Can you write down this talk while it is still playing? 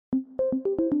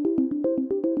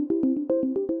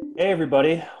Hey,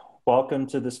 everybody. Welcome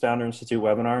to this Founder Institute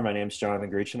webinar. My name is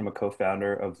Jonathan Greachin. I'm a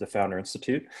co-founder of the Founder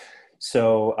Institute.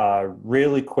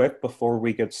 Really quick before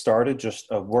we get started, just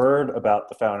a word about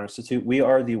the Founder Institute. We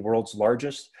are the world's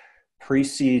largest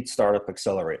pre-seed startup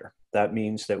accelerator. That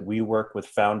means that we work with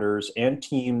founders and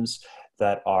teams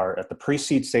that are at the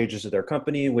pre-seed stages of their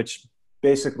company, which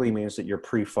basically means that you're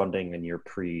pre-funding and you're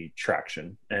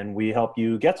pre-traction. And we help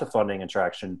you get to funding and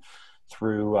traction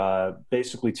through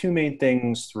basically two main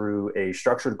things: through a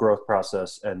structured growth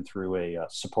process and through a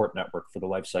support network for the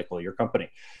life cycle of your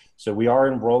company. So we are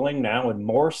enrolling now in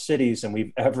more cities than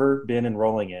we've ever been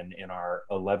enrolling in our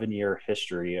 11-year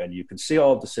history. And you can see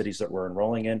all of the cities that we're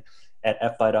enrolling in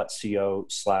at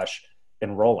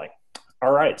fi.co/enrolling.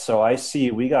 All right, so I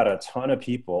see we got a ton of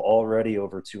people already,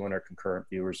 over 200 concurrent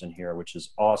viewers in here, which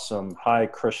is awesome. Hi,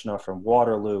 Krishna from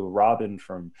Waterloo, Robin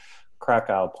from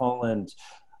Krakow, Poland,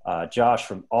 Josh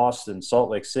from Austin, Salt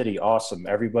Lake City. Awesome.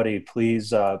 Everybody,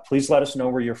 please let us know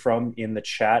where you're from in the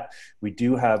chat. We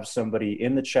do have somebody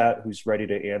in the chat who's ready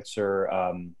to answer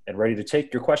and ready to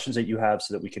take your questions that you have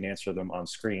so that we can answer them on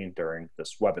screen during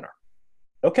this webinar.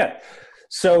 Okay,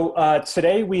 so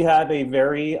today we have a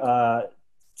very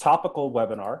topical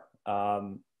webinar.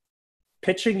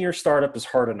 Pitching your startup is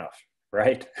hard enough,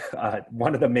 right?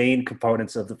 One of the main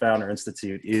components of the Founder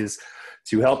Institute is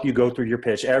to help you go through your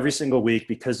pitch every single week,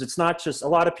 because it's not just, a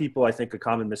lot of people, I think a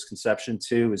common misconception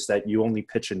too is that you only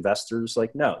pitch investors.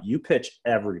 Like, no, you pitch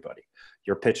everybody.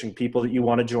 You're pitching people that you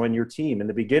want to join your team. In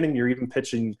the beginning, you're even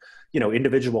pitching,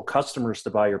 individual customers to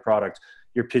buy your product.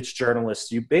 You pitch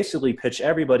journalists. You basically pitch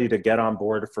everybody to get on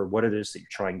board for what it is that you're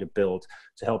trying to build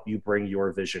to help you bring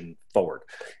your vision forward.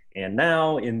 And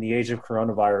now, in the age of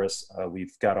coronavirus,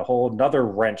 we've got a whole another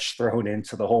wrench thrown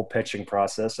into the whole pitching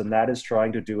process, and that is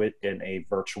trying to do it in a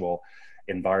virtual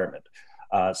environment.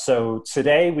 So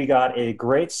today we got a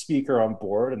great speaker on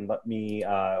board, and let me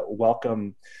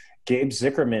welcome Gabe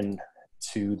Zichermann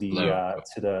to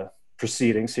the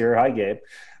proceedings here. Hi, Gabe.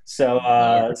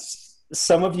 So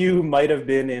some of you might have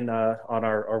been in on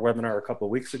our webinar a couple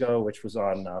of weeks ago, which was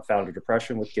on founder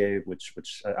depression with Gabe, which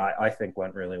I think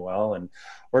went really well. And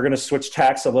we're going to switch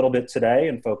tacks a little bit today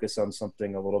and focus on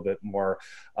something a little bit more,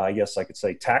 yes, I could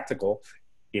say tactical,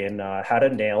 in how to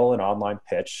nail an online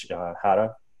pitch, how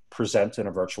to present in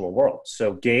a virtual world.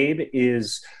 So Gabe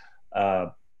is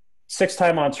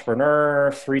six-time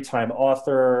entrepreneur, three-time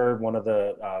author, one of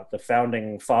the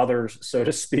founding fathers, so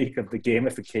to speak, of the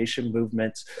gamification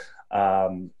movement.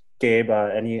 Gabe,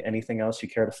 anything else you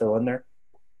care to fill in there?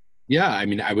 Yeah, I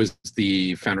mean, I was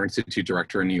the Founder Institute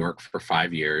director in New York for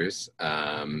 5 years.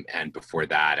 And before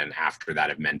that and after that,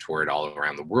 I've mentored all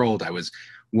around the world. I was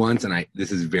once, and I'm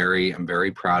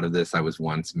very proud of this, I was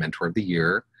once Mentor of the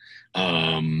Year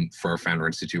for Founder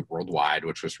Institute worldwide,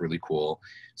 which was really cool.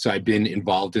 So I've been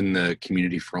involved in the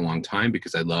community for a long time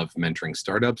because I love mentoring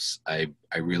startups. I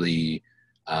really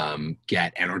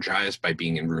get energized by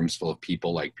being in rooms full of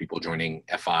people, like people joining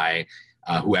FI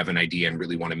who have an idea and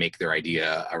really want to make their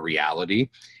idea a reality.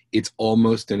 It's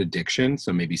almost an addiction.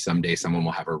 So maybe someday someone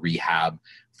will have a rehab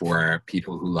for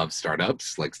people who love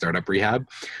startups, like Startup Rehab.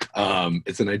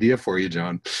 It's an idea for you,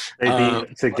 John.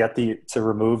 Maybe to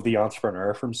remove the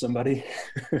entrepreneur from somebody.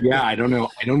 Yeah, I don't know.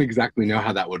 I don't exactly know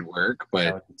how that would work,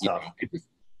 but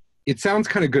it sounds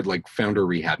kind of good, like Founder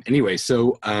Rehab. Anyway,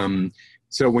 so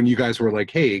when you guys were like,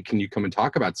 hey, can you come and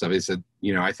talk about stuff? I said,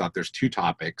 I thought there's two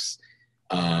topics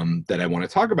that I want to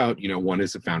talk about. One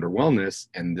is the founder wellness,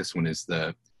 and this one is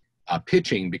the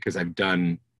pitching, because I've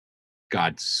done,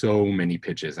 God, so many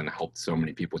pitches and helped so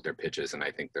many people with their pitches. And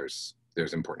I think there's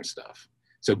important stuff.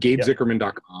 So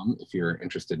GabeZichermann.com, if you're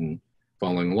interested in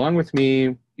following along with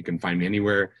me, you can find me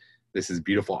anywhere. This is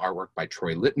beautiful artwork by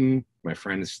Troy Litton. My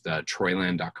friend is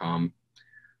Troyland.com.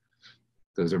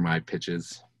 Those are my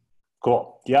pitches.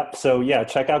 Cool. Yep. So yeah,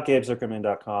 check out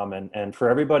GabeZichermann.com. And for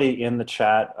everybody in the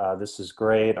chat, this is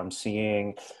great. I'm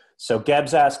seeing, so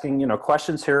Gabe's asking,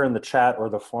 questions here in the chat or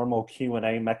the formal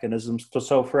Q&A mechanisms.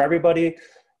 So for everybody,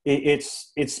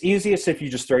 it's easiest if you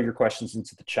just throw your questions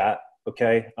into the chat.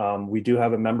 Okay. We do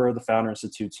have a member of the Founder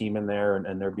Institute team in there,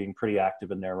 and they're being pretty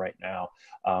active in there right now.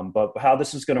 But how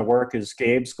this is going to work is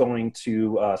Gabe's going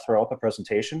to throw up a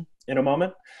presentation in a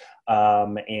moment.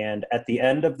 And at the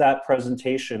end of that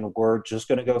presentation, we're just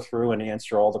going to go through and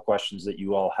answer all the questions that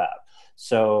you all have.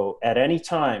 So at any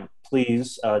time,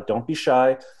 please don't be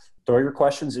shy. Throw your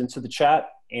questions into the chat,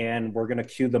 and we're going to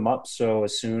queue them up. So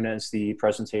as soon as the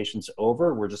presentation's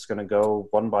over, we're just going to go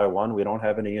one by one. We don't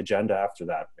have any agenda after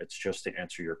that. It's just to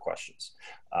answer your questions.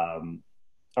 All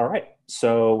right.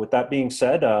 So with that being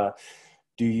said,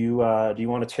 do you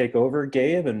want to take over,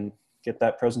 Gabe, and get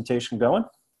that presentation going?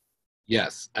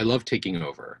 Yes, I love taking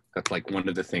over. That's like one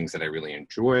of the things that I really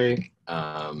enjoy.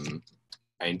 I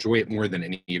enjoy it more than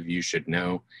any of you should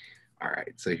know. All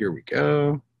right, so here we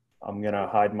go. I'm going to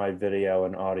hide my video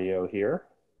and audio here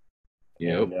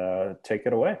Yep. and take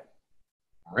it away.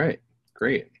 All right,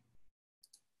 great.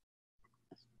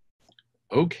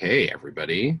 Okay,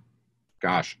 everybody.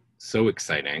 Gosh, so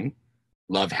exciting.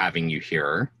 Love having you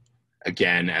here.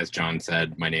 Again, as John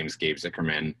said, my name is Gabe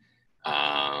Zichermann,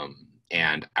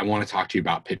 and I want to talk to you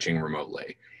about pitching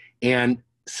remotely. And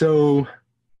so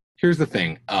here's the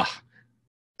thing.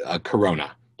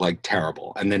 Corona, like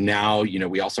terrible. And then now,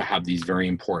 we also have these very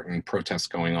important protests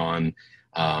going on,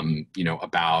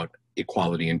 about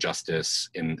equality and justice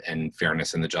and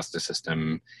fairness in the justice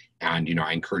system. And,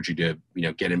 I encourage you to,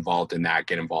 get involved in that,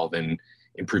 get involved in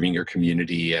improving your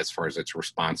community as far as its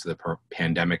response to the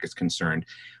pandemic is concerned.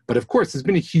 But of course, there's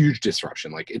been a huge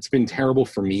disruption. Like it's been terrible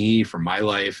for me, for my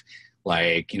life,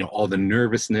 like, all the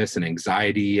nervousness and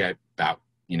anxiety about,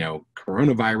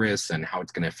 coronavirus and how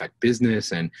it's going to affect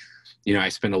business. And, I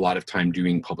spend a lot of time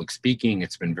doing public speaking.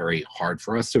 It's been very hard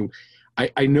for us. So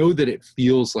I know that it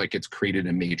feels like it's created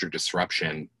a major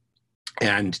disruption.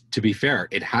 And to be fair,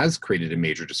 it has created a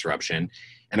major disruption.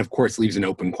 And of course, leaves an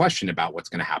open question about what's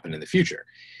going to happen in the future.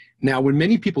 Now, when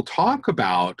many people talk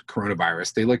about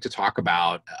coronavirus, they like to talk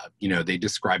about, they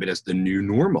describe it as the new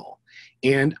normal.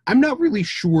 And I'm not really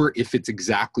sure if it's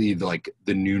exactly like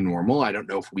the new normal. I don't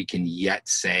know if we can yet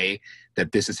say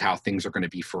that this is how things are going to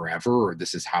be forever, or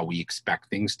this is how we expect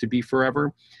things to be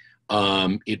forever.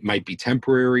 It might be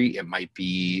temporary. It might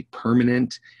be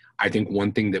permanent. I think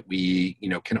one thing that we,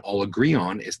 can all agree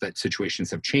on is that situations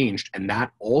have changed, and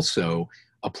that also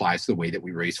applies to the way that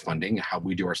we raise funding, how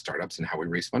we do our startups, and how we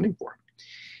raise funding for them.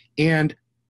 And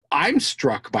I'm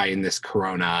struck by in this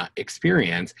Corona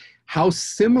experience how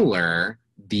similar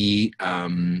this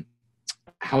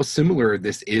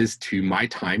is to my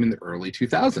time in the early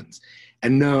 2000s.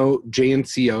 And no,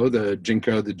 JNCO, the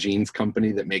Jinko, the jeans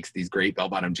company that makes these great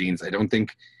bell-bottom jeans, I don't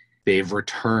think they've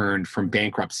returned from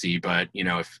bankruptcy, but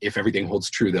if everything holds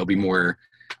true, there'll be more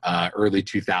early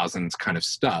 2000s kind of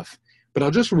stuff. But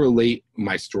I'll just relate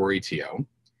my story to you.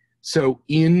 So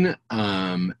in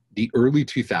the early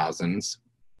 2000s,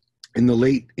 in the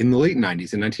late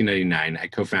 90s, in 1999, I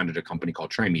co-founded a company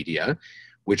called Trimedia,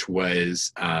 which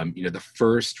was the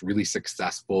first really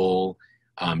successful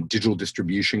digital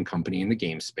distribution company in the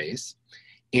game space.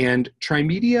 And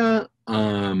Trimedia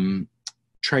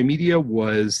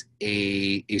was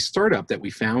a startup that we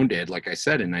founded, like I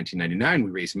said, in 1999. We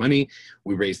raised money.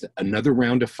 We raised another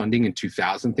round of funding in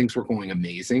 2000. Things were going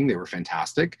amazing. They were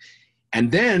fantastic. And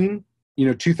then,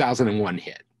 2001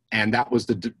 hit. And that was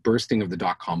the bursting of the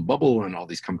dot-com bubble, and all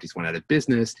these companies went out of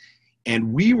business.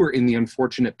 And we were in the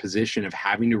unfortunate position of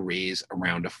having to raise a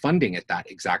round of funding at that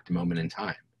exact moment in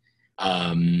time.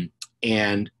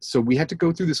 And so we had to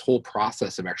go through this whole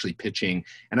process of actually pitching,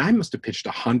 and I must have pitched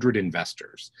 100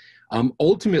 investors.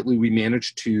 Ultimately, we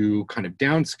managed to kind of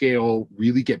downscale,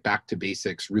 really get back to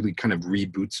basics, really kind of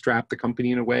re-bootstrap the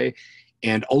company in a way.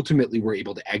 And ultimately, we're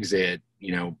able to exit,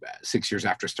 6 years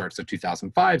after starts of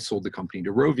 2005, sold the company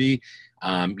to Rovi.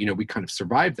 We kind of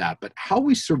survived that. But how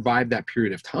we survived that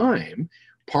period of time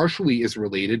partially is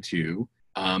related to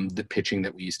the pitching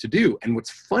that we used to do. And what's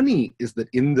funny is that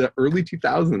in the early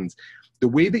 2000s, the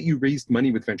way that you raised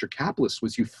money with venture capitalists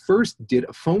was you first did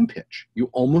a phone pitch.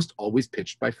 You almost always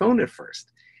pitched by phone at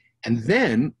first. And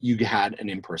then you had an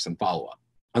in-person follow-up,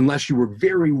 unless you were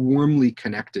very warmly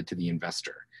connected to the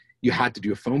investor. You had to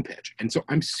do a phone pitch. And so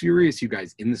I'm serious, you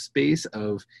guys, in the space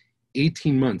of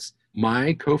 18 months,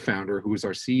 my co-founder, who was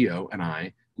our CEO, and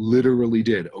I literally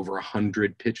did over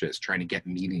 100 pitches trying to get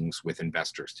meetings with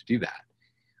investors to do that.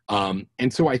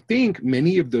 And so I think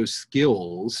many of those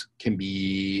skills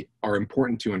are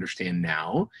important to understand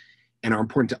now and are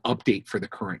important to update for the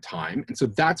current time. And so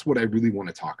that's what I really want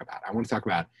to talk about. I want to talk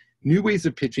about new ways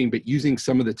of pitching, but using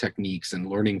some of the techniques and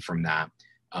learning from that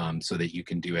so that you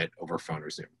can do it over phone or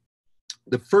Zoom.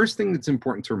 The first thing that's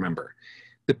important to remember,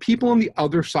 the people on the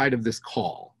other side of this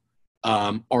call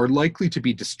are likely to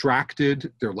be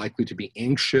distracted. They're likely to be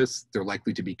anxious. They're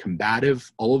likely to be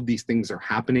combative. All of these things are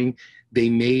happening. They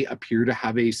may appear to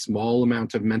have a small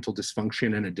amount of mental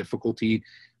dysfunction and a difficulty,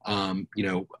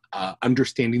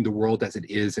 understanding the world as it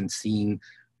is and seeing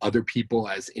other people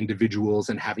as individuals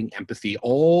and having empathy,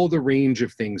 all the range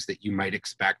of things that you might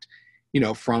expect,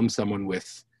 from someone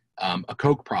with a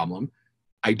Coke problem.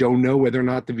 I don't know whether or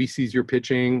not the VCs you're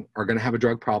pitching are going to have a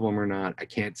drug problem or not. I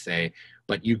can't say,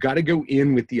 but you got to go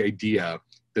in with the idea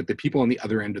that the people on the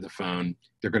other end of the phone,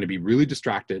 they're going to be really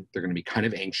distracted. They're going to be kind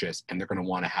of anxious, and they're going to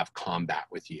want to have combat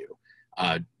with you.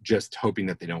 just hoping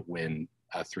that they don't win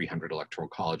 300 electoral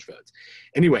college votes.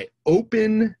 Anyway,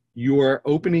 opening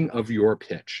of your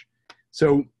pitch.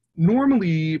 So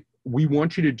normally we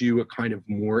want you to do a kind of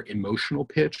more emotional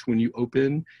pitch when you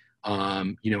open,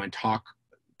 and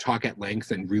talk at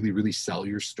length and really, really sell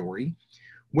your story.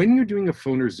 When you're doing a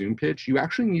phone or Zoom pitch, you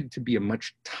actually need to be a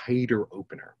much tighter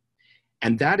opener.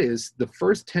 And that is the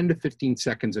first 10 to 15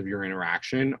 seconds of your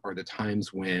interaction are the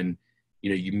times when,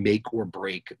 you make or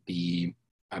break the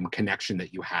connection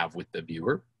that you have with the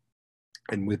viewer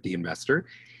and with the investor.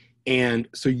 And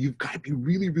so you've got to be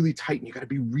really, really tight, and you've got to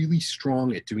be really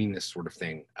strong at doing this sort of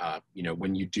thing,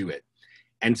 when you do it.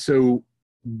 And so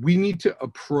we need to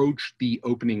approach the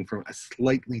opening from a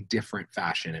slightly different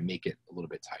fashion and make it a little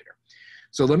bit tighter.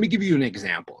 So let me give you an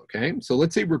example, okay? So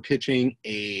let's say we're pitching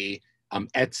a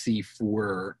Etsy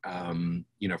for,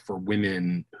 for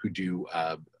women who do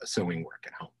sewing work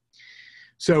at home.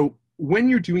 So when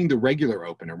you're doing the regular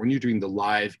opener, when you're doing the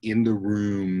live in the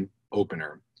room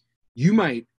opener, you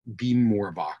might be more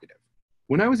evocative.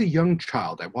 When I was a young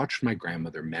child, I watched my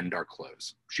grandmother mend our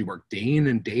clothes. She worked day in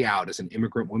and day out as an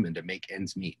immigrant woman to make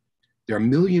ends meet. There are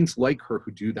millions like her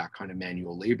who do that kind of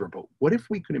manual labor, but what if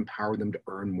we could empower them to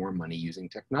earn more money using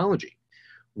technology?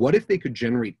 What if they could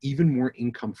generate even more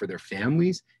income for their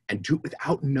families and do it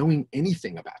without knowing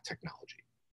anything about technology?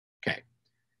 Okay.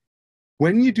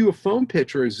 When you do a phone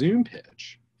pitch or a Zoom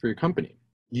pitch for your company,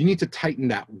 you need to tighten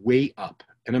that way up.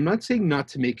 And I'm not saying not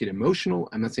to make it emotional.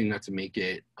 I'm not saying not to make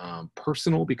it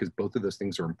personal, because both of those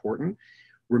things are important.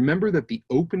 Remember that the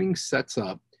opening sets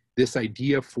up this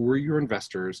idea for your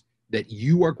investors that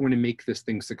you are going to make this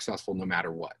thing successful no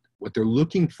matter what. What they're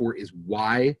looking for is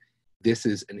why this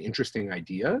is an interesting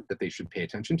idea that they should pay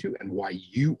attention to, and why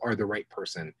you are the right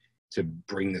person to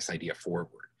bring this idea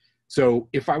forward. So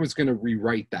if I was going to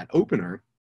rewrite that opener,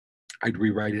 I'd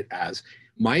rewrite it as,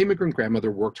 my immigrant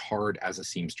grandmother worked hard as a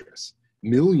seamstress.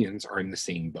 Millions are in the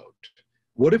same boat.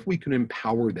 What if we could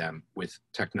empower them with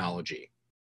technology?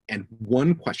 And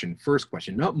one question, first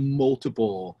question, not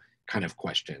multiple kind of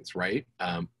questions, right?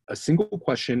 A single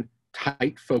question,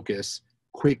 tight focus,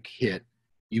 quick hit.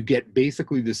 You get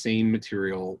basically the same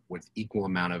material with equal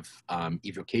amount of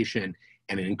evocation,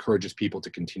 and it encourages people to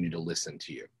continue to listen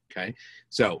to you, okay?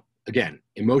 So again,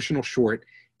 emotional, short.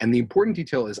 And the important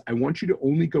detail is I want you to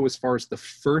only go as far as the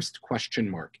first question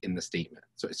mark in the statement.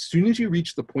 So as soon as you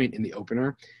reach the point in the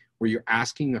opener where you're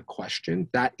asking a question,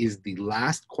 that is the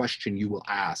last question you will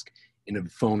ask in a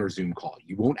phone or Zoom call.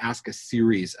 You won't ask a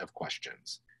series of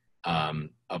questions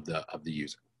of the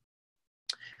user.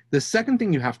 The second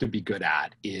thing you have to be good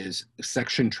at is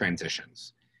section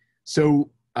transitions.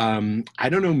 So I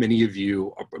don't know, many of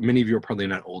you are probably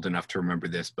not old enough to remember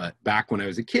this, but back when I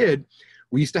was a kid,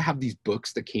 we used to have these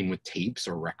books that came with tapes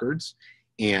or records,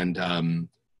 and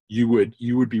you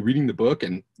would be reading the book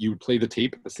and you would play the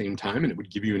tape at the same time, and it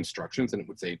would give you instructions, and it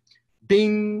would say,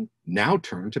 "Bing, now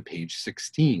turn to page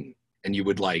 16." And you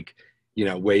would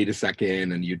wait a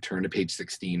second, and you'd turn to page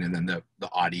 16, and then the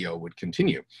audio would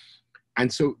continue.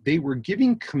 And so they were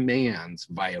giving commands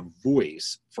via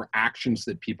voice for actions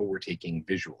that people were taking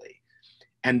visually.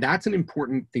 And that's an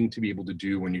important thing to be able to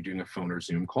do when you're doing a phone or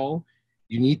Zoom call.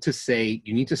 You need to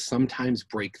sometimes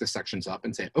break the sections up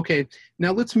and say, okay,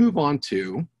 now let's move on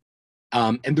to,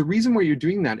 and the reason why you're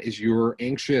doing that is your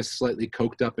anxious, slightly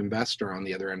coked up investor on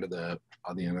the other end of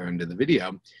the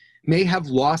video may have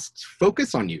lost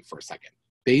focus on you for a second.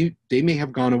 They may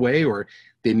have gone away, or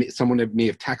someone may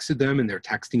have texted them and they're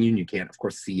texting you and you can't, of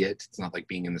course, see it. It's not like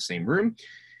being in the same room.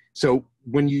 So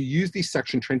when you use these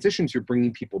section transitions, you're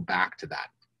bringing people back to that.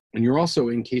 And you're also,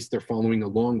 in case they're following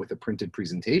along with a printed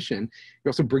presentation, you're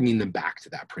also bringing them back to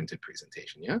that printed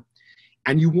presentation, yeah?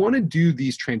 And you want to do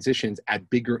these transitions at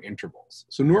bigger intervals.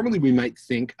 So normally we might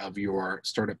think of your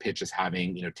startup pitch as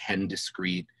having, 10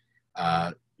 discrete,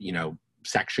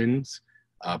 sections,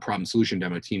 problem, solution,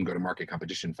 demo, team, go-to-market,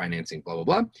 competition, financing, blah, blah,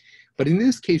 blah. But in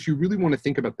this case, you really want to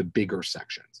think about the bigger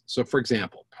sections. So for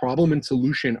example, problem and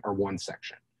solution are one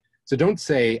section. So don't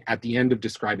say at the end of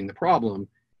describing the problem,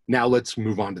 now let's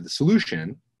move on to the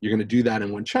solution. You're going to do that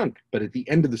in one chunk. But at the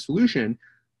end of the solution,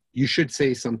 you should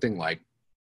say something like,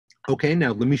 okay,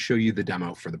 now let me show you the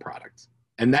demo for the product.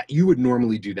 And that you would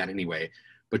normally do that anyway,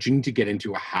 but you need to get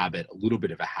into a little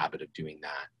bit of a habit of doing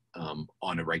that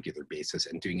on a regular basis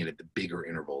and doing it at the bigger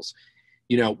intervals.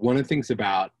 One of the things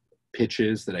about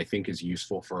pitches that I think is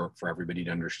useful for everybody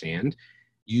to understand,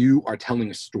 you are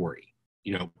telling a story,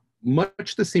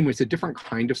 much the same way. It's a different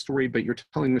kind of story, but you're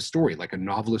telling a story like a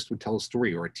novelist would tell a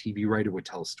story or a TV writer would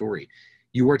tell a story.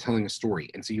 You are telling a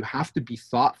story. And so you have to be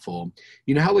thoughtful.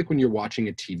 You know how like when you're watching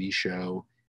a TV show,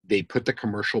 they put the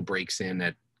commercial breaks in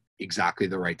at exactly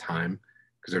the right time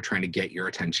because they're trying to get your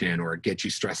attention or get you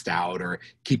stressed out or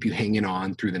keep you hanging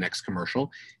on through the next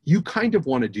commercial. You kind of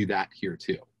want to do that here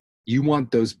too. You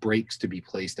want those breaks to be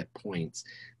placed at points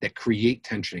that create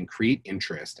tension and create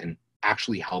interest and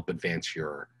actually help advance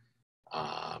your,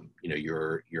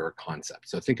 your concept.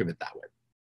 So think of it that way.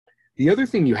 The other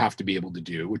thing you have to be able to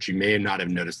do, which you may not have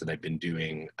noticed that I've been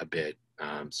doing a bit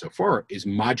so far, is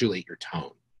modulate your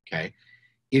tone, okay?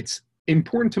 It's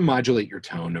important to modulate your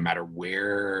tone no matter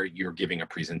where you're giving a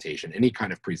presentation, any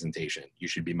kind of presentation, you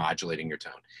should be modulating your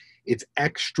tone. It's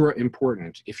extra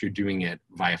important if you're doing it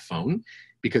via phone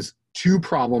because two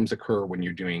problems occur when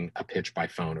you're doing a pitch by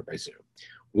phone or by Zoom.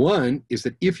 One is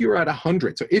that if you're at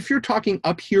 100, so if you're talking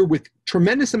up here with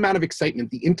tremendous amount of excitement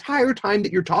the entire time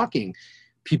that you're talking,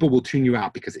 people will tune you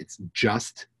out because it's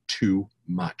just too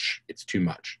much. It's too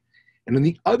much. And on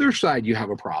the other side, you have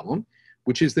a problem,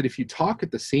 which is that if you talk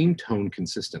at the same tone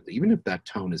consistently, even if that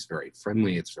tone is very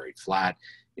friendly, it's very flat,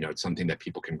 it's something that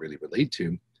people can really relate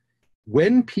to,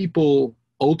 when people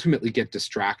ultimately get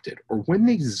distracted or when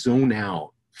they zone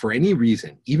out for any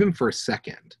reason, even for a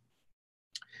second,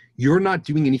 you're not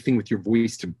doing anything with your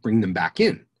voice to bring them back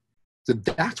in. So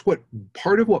that's what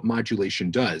part of what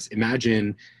modulation does.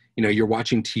 Imagine, you're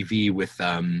watching TV with,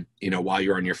 while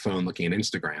you're on your phone looking at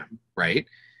Instagram, right?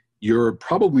 You're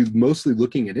probably mostly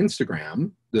looking at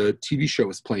Instagram. The TV show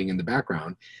is playing in the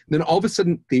background. And then all of a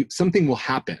sudden, something will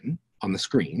happen on the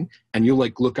screen, and you'll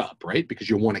look up, right? Because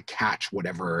you'll want to catch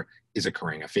whatever is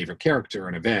occurring, a favorite character,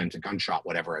 an event, a gunshot,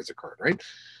 whatever has occurred, right?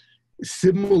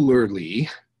 Similarly,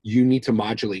 you need to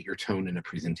modulate your tone in a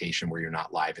presentation where you're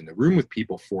not live in the room with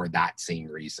people for that same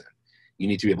reason. You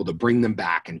need to be able to bring them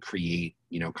back and create,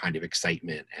 kind of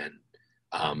excitement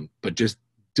and, but just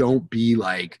don't be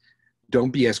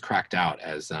as cracked out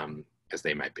as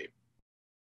they might be.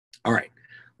 All right,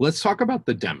 let's talk about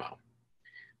the demo.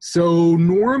 So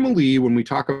normally when we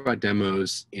talk about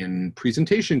demos in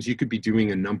presentations, you could be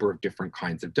doing a number of different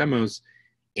kinds of demos.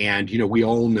 And, we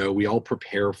all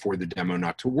prepare for the demo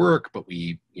not to work, but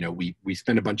we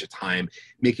spend a bunch of time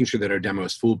making sure that our demo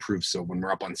is foolproof. So when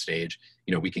we're up on stage,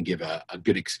 we can give a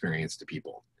good experience to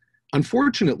people.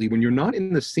 Unfortunately, when you're not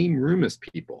in the same room as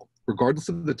people, regardless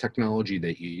of the technology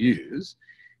that you use,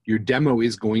 your demo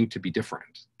is going to be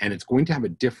different and it's going to have a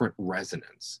different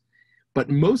resonance. But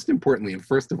most importantly, and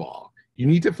first of all, you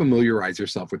need to familiarize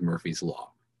yourself with Murphy's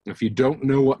Law. If you don't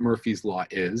know what Murphy's Law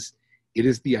is, it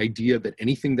is the idea that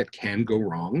anything that can go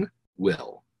wrong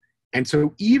will. And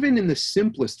so even in the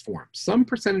simplest form, some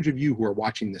percentage of you who are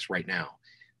watching this right now,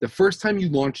 the first time you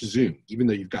launch Zoom, even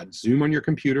though you've got Zoom on your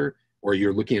computer, or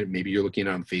maybe you're looking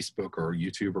at it on Facebook or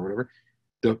YouTube or whatever,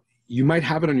 you might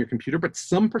have it on your computer, but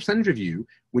some percentage of you,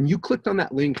 when you clicked on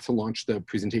that link to launch the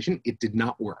presentation, it did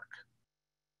not work.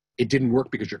 It didn't work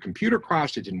because your computer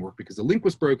crashed. It didn't work because the link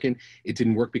was broken. It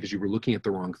didn't work because you were looking at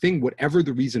the wrong thing. Whatever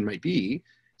the reason might be,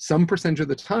 some percentage of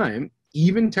the time,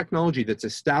 even technology that's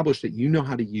established that you know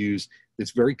how to use,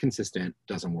 that's very consistent,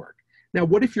 doesn't work. Now,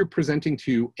 what if you're presenting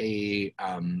to a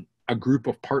group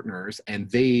of partners and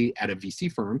they at a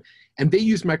VC firm and they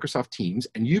use Microsoft Teams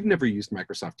and you've never used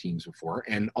Microsoft Teams before,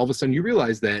 and all of a sudden you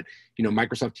realize that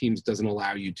Microsoft Teams doesn't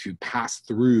allow you to pass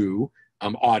through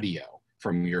audio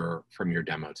from your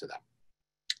demo to them.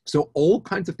 So all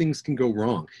kinds of things can go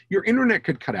wrong. Your internet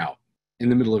could cut out in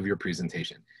the middle of your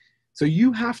presentation. So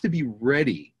you have to be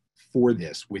ready for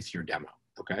this with your demo,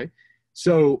 okay?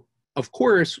 So of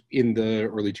course, in the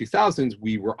early 2000s,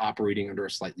 we were operating under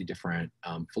a slightly different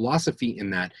philosophy in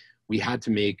that we had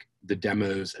to make the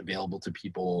demos available to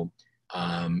people,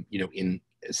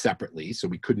 separately. So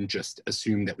we couldn't just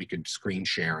assume that we could screen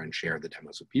share and share the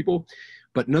demos with people.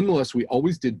 But nonetheless, we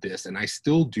always did this, and I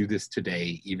still do this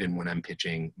today, even when I'm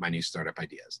pitching my new startup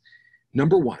ideas.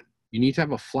 Number one, you need to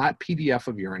have a flat PDF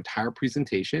of your entire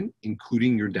presentation,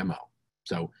 including your demo.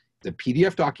 So the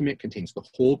PDF document contains the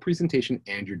whole presentation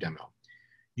and your demo.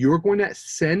 You're going to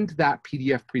send that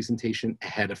PDF presentation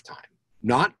ahead of time,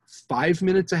 not 5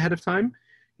 minutes ahead of time.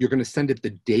 You're going to send it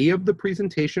the day of the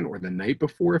presentation or the night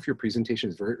before if your presentation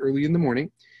is very early in the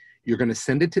morning. You're going to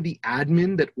send it to the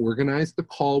admin that organized the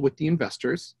call with the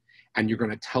investors, and you're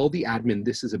going to tell the admin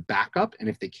this is a backup, and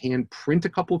if they can, print a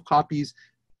couple of copies,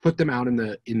 put them out in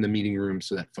the meeting room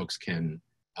so that folks can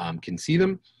see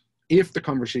them. If the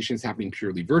conversation is happening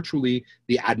purely virtually,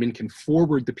 the admin can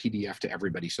forward the PDF to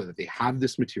everybody so that they have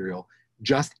this material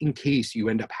just in case you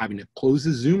end up having to close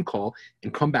the Zoom call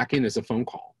and come back in as a phone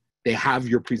call. They have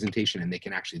your presentation and they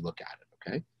can actually look at it,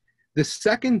 okay? The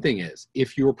second thing is,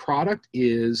 if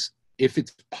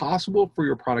it's possible for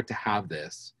your product to have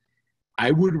this,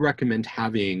 I would recommend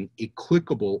having a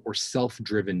clickable or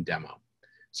self-driven demo.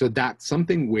 So that's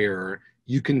something where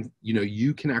you can,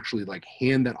 you can actually like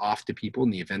hand that off to people in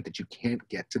the event that you can't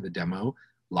get to the demo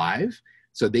live,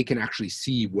 so they can actually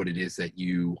see what it is that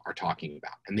you are talking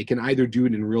about. And they can either do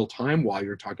it in real time while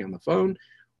you're talking on the phone,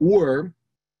 or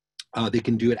they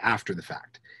can do it after the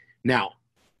fact. Now,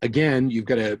 again,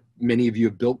 many of you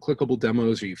have built clickable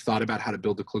demos, or you've thought about how to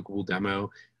build a clickable demo.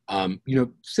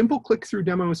 Simple click-through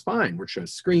demo is fine, where it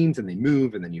shows screens and they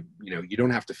move, and then you don't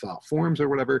have to fill out forms or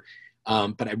whatever.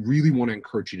 But I really want to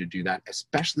encourage you to do that,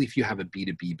 especially if you have a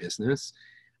B2B business,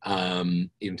 to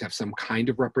have some kind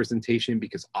of representation,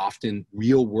 because often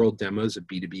real-world demos of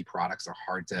B2B products are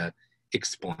hard to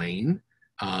explain.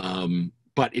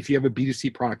 But if you have a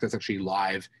B2C product that's actually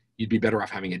live, you'd be better off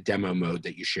having a demo mode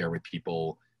that you share with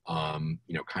people,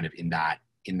 kind of in that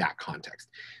context.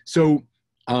 So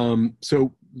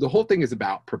the whole thing is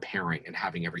about preparing and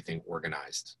having everything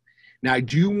organized. Now, I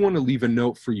do want to leave a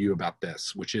note for you about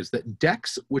this, which is that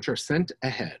decks which are sent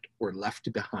ahead or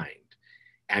left behind,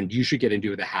 and you should get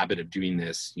into the habit of doing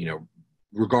this,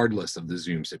 regardless of the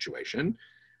Zoom situation,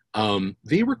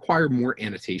 they require more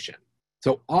annotation.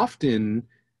 So often,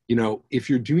 if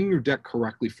you're doing your deck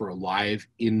correctly for a live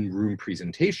in-room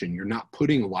presentation, you're not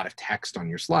putting a lot of text on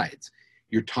your slides.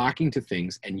 You're talking to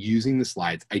things and using the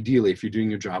slides. Ideally, if you're doing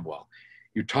your job well,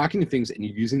 you're talking to things and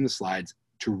you're using the slides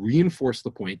to reinforce the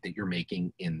point that you're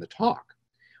making in the talk.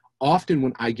 Often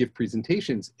when I give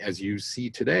presentations, as you see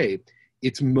today,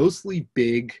 it's mostly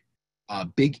big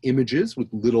images with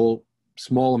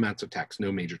small amounts of text,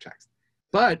 no major text.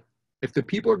 But if the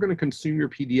people are going to consume your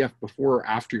PDF before or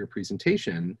after your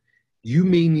presentation, you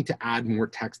may need to add more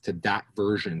text to that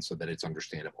version so that it's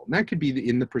understandable. And that could be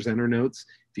in the presenter notes,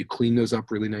 if you clean those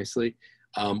up really nicely,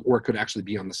 or it could actually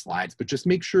be on the slides. But just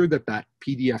make sure that that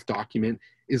PDF document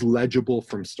is legible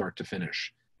from start to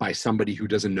finish by somebody who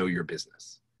doesn't know your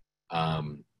business.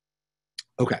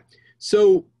 Okay,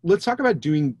 so let's talk about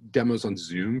doing demos on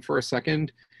Zoom for a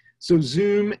second. So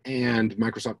Zoom and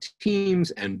Microsoft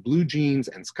Teams and BlueJeans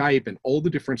and Skype and all the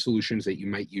different solutions that you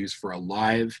might use for a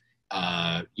live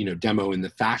demo in the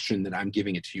fashion that I'm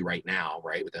giving it to you right now,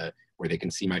 right? Where they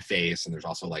can see my face, and there's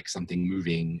also like something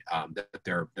moving that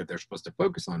they're supposed to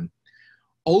focus on.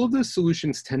 All of those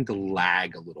solutions tend to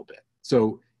lag a little bit.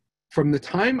 So from the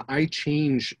time I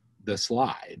change the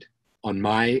slide on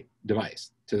my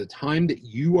device to the time that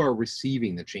you are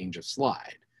receiving the change of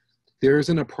slide, there's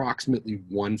an approximately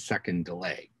 1 second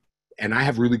delay. And I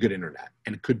have really good internet,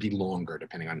 and it could be longer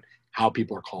depending on how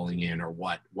people are calling in or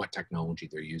what technology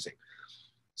they're using.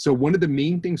 So one of the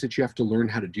main things that you have to learn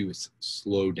how to do is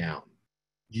slow down.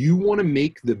 You want to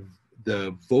make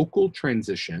the vocal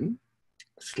transition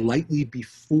slightly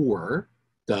before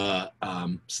the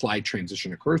slide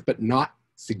transition occurs, but not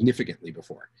significantly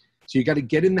before. So you got to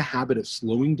get in the habit of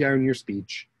slowing down your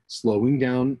speech, slowing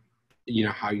down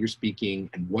how you're speaking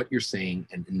and what you're saying,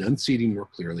 and enunciating more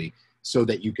clearly so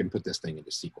that you can put this thing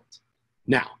into sequence.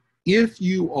 Now, if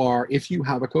you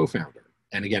have a co-founder,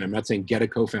 and again, I'm not saying get a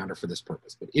co-founder for this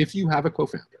purpose, but if you have a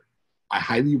co-founder, I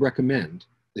highly recommend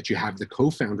that you have the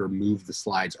co-founder move the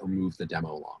slides or move the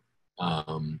demo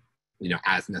along,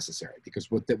 as necessary.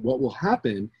 Because what will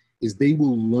happen is they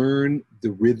will learn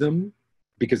the rhythm,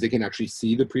 because they can actually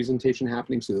see the presentation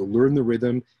happening. So they'll learn the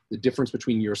rhythm, the difference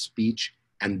between your speech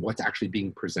and what's actually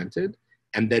being presented,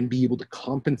 and then be able to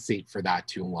compensate for that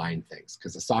to align things,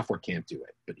 because the software can't do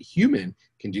it, but a human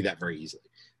can do that very easily.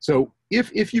 So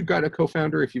if you've got a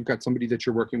co-founder, if you've got somebody that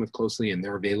you're working with closely and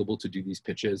they're available to do these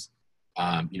pitches,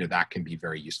 that can be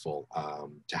very useful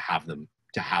to have them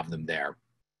there.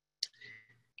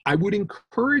 I would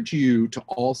encourage you to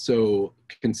also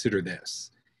consider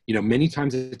this. Many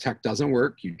times the tech doesn't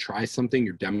work. You try something,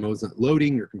 your demo isn't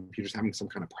loading, your computer's having some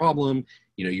kind of problem,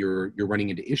 you're running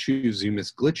into issues, Zoom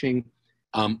is glitching.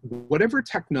 Whatever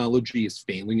technology is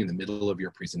failing in the middle of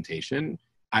your presentation,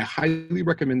 I highly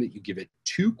recommend that you give it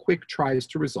 2 quick tries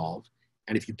to resolve.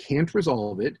 And if you can't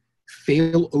resolve it,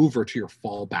 fail over to your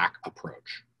fallback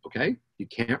approach, okay? You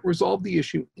can't resolve the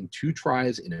issue in 2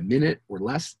 tries in a minute or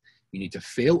less. You need to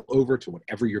fail over to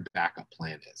whatever your backup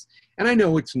plan is. And I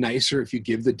know it's nicer if you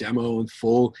give the demo in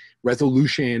full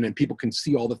resolution and people can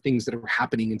see all the things that are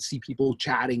happening and see people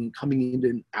chatting and coming in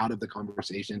and out of the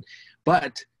conversation.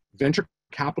 But venture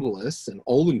capitalists and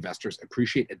all investors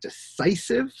appreciate a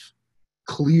decisive,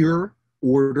 clear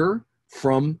order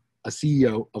from a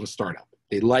CEO of a startup.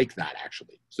 They like that,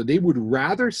 actually. So they would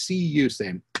rather see you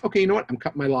saying, okay, you know what? I'm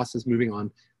cutting my losses, moving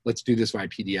on. Let's do this via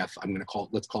PDF.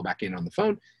 Let's call back in on the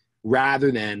phone,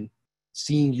 rather than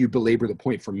seeing you belabor the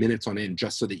point for minutes on end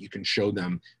just so that you can show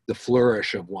them the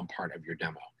flourish of one part of your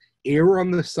demo. Err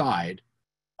on the side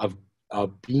of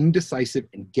of being decisive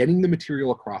and getting the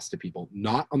material across to people,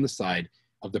 not on the side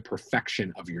of the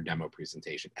perfection of your demo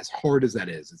presentation. As hard as that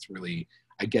is, it's really,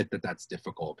 I get that that's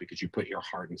difficult because you put your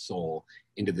heart and soul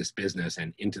into this business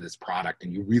and into this product,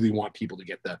 and you really want people to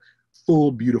get the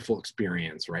full, beautiful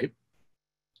experience, right?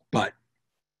 But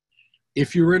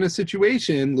if you're in a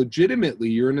situation, legitimately,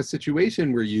 you're in a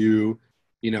situation where you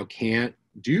can't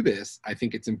do this, I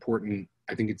think it's important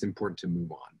to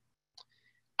move on.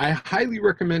 I highly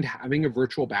recommend having a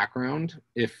virtual background.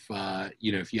 If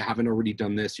if you haven't already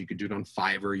done this, you could do it on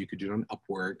Fiverr, you could do it on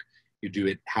Upwork, you do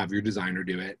it, have your designer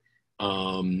do it.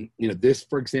 This,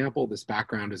 for example, this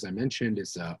background, as I mentioned,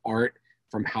 is art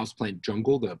from Houseplant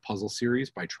Jungle, the puzzle series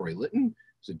by Troy Litton,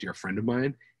 who's a dear friend of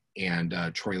mine, and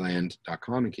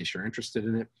troyland.com in case you're interested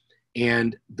in it.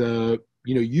 And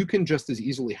you can just as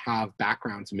easily have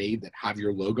backgrounds made that have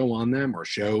your logo on them or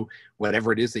show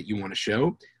whatever it is that you want to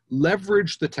show.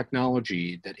 Leverage the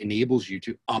technology that enables you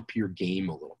to up your game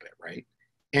a little bit, right?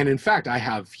 And in fact, I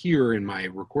have here in my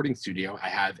recording studio, I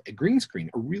have a green screen,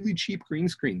 a really cheap green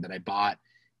screen that I bought,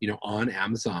 on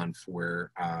Amazon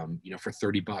for, for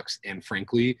 $30. And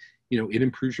frankly, it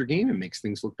improves your game and makes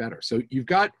things look better. So you've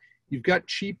got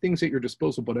cheap things at your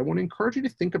disposal, but I want to encourage you to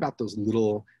think about those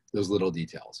little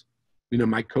details.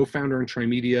 My co-founder in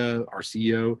Trimedia, our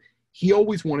CEO, he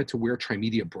always wanted to wear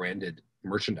Trimedia branded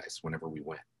merchandise whenever we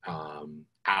went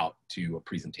out to a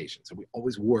presentation. So we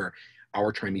always wore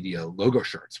our Trimedia logo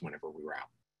shirts whenever we were out.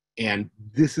 And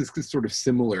this is sort of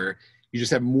similar. You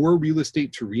just have more real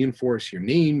estate to reinforce your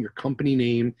name, your company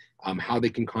name, how they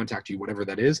can contact you, whatever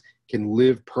that is, can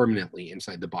live permanently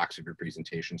inside the box of your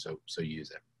presentation. So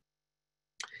use it.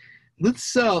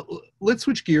 Let's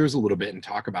switch gears a little bit and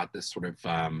talk about this sort of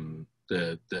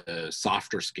the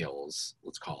softer skills,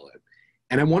 let's call it.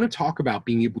 And I want to talk about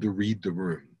being able to read the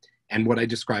room and what I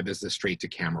describe as the straight to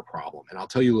camera problem. And I'll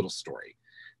tell you a little story.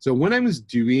 So when I was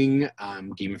doing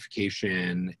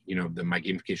gamification, my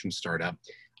gamification startup,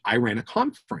 I ran a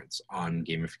conference on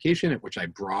gamification at which I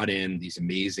brought in these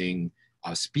amazing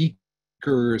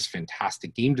speakers,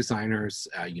 fantastic game designers,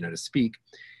 to speak.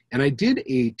 And I did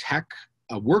a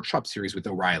workshop series with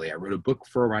O'Reilly. I wrote a book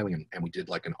for O'Reilly, and we did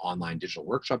like an online digital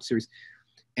workshop series.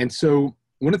 And so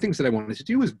one of the things that I wanted to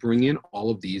do was bring in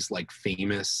all of these like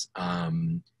famous, I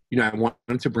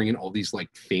wanted to bring in all these like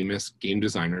famous game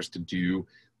designers to do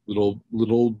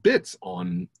little bits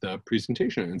on the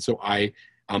presentation. And so I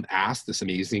asked this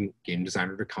amazing game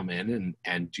designer to come in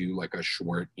and do like a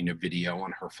short, video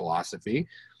on her philosophy.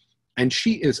 And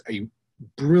she is a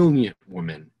brilliant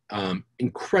woman,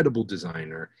 incredible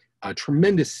designer, a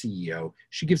tremendous CEO.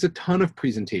 She gives a ton of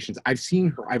presentations. I've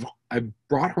seen her, I've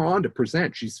brought her on to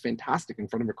present. She's fantastic in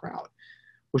front of a crowd.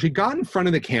 Well, she got in front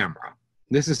of the camera.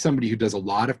 This is somebody who does a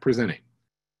lot of presenting.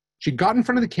 She got in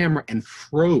front of the camera and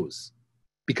froze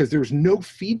because there was no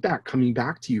feedback coming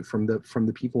back to you from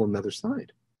the people on the other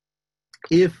side.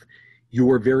 If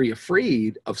you're very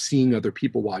afraid of seeing other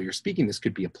people while you're speaking, this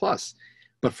could be a plus.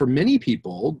 But for many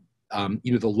people,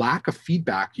 the lack of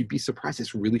feedback, you'd be surprised,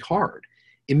 it's really hard.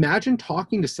 Imagine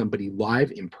talking to somebody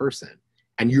live in person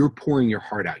and you're pouring your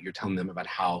heart out. You're telling them about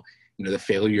how, the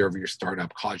failure of your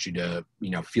startup caused you to,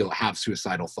 have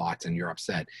suicidal thoughts and you're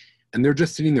upset. And they're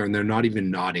just sitting there and they're not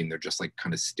even nodding. They're just like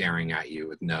kind of staring at you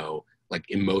with like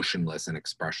emotionless and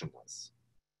expressionless.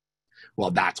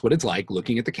 Well, that's what it's like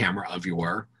looking at the camera of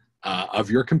your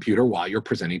computer while you're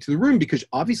presenting to the room, because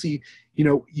obviously,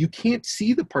 you can't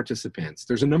see the participants.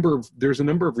 There's a number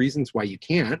of reasons why you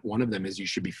can't. One of them is you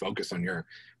should be focused on your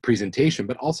presentation,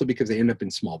 but also because they end up in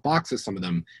small boxes. Some of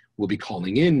them will be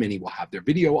calling in, many will have their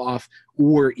video off,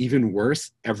 or even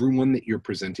worse, everyone that you're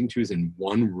presenting to is in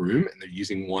one room and they're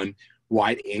using one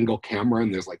wide angle camera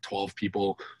and there's like 12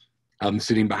 people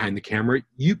sitting behind the camera.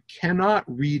 You cannot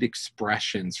read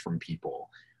expressions from people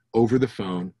over the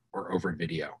phone or over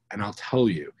video. And I'll tell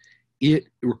you, it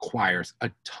requires a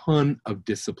ton of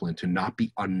discipline to not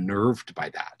be unnerved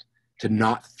by that, to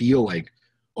not feel like,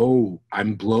 oh,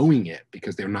 I'm blowing it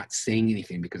because they're not saying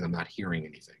anything because I'm not hearing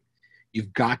anything.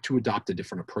 You've got to adopt a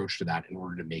different approach to that in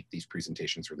order to make these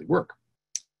presentations really work.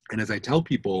 And as I tell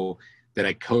people that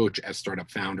I coach as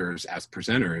startup founders, as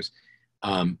presenters,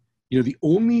 the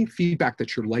only feedback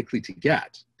that you're likely to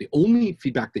get, the only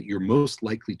feedback that you're most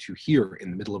likely to hear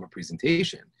in the middle of a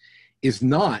presentation is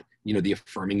not, the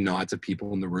affirming nods of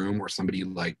people in the room or somebody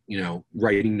like,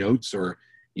 writing notes or,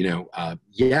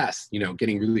 yes,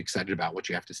 getting really excited about what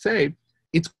you have to say.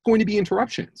 It's going to be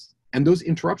interruptions. And those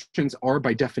interruptions are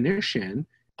by definition,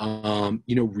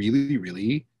 really,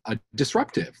 really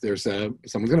disruptive. Someone's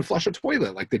going to flush a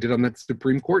toilet like they did on that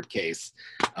Supreme Court case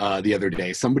the other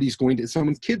day.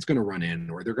 Someone's kid's going to run in,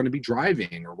 or they're going to be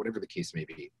driving, or whatever the case may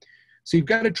be. So you've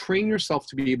got to train yourself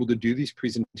to be able to do these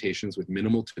presentations with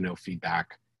minimal to no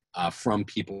feedback from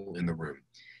people in the room.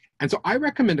 And so I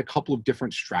recommend a couple of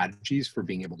different strategies for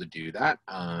being able to do that,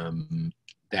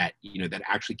 that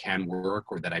actually can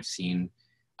work, or that I've seen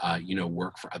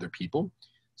work for other people.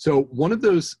 So one of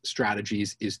those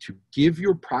strategies is to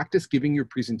practice giving your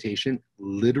presentation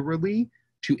literally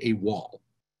to a wall.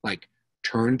 Like,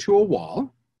 turn to a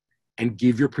wall and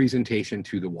give your presentation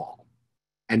to the wall.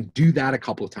 And do that a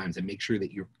couple of times and make sure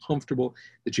that you're comfortable,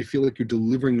 that you feel like you're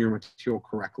delivering your material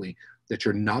correctly, that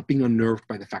you're not being unnerved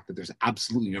by the fact that there's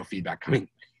absolutely no feedback coming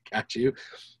at you.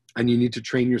 And you need to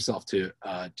train yourself to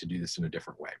do this in a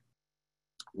different way.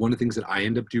 One of the things that I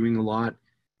end up doing a lot,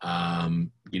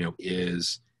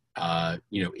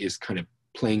 is kind of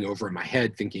playing over in my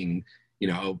head, thinking,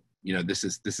 this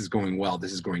is going well,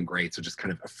 this is going great. So just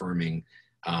kind of affirming,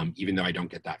 even though I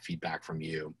don't get that feedback from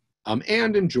you,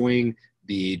 and enjoying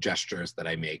the gestures that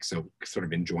I make. So sort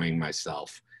of enjoying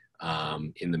myself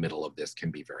in the middle of this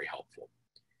can be very helpful.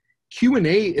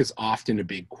 Q&A is often a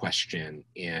big question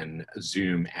in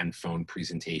Zoom and phone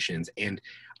presentations. And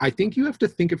I think you have to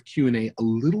think of Q&A a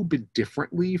little bit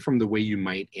differently from the way you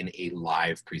might in a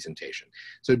live presentation.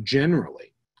 So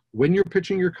generally, when you're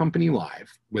pitching your company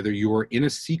live, whether you're in a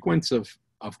sequence of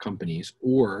companies,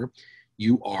 or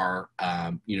you are,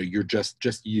 you're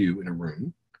just you in a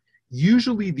room,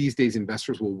 usually these days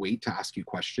investors will wait to ask you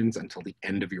questions until the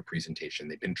end of your presentation.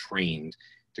 They've been trained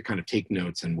to kind of take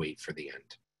notes and wait for the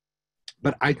end.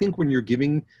 But I think when you're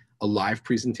giving a live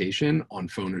presentation on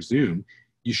phone or Zoom,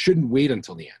 you shouldn't wait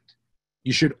until the end.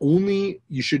 You should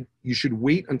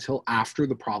wait until after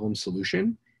the problem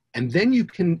solution, and then you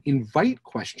can invite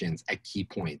questions at key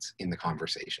points in the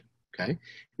conversation, okay?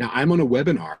 Now, I'm on a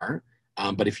webinar,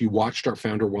 but if you watched our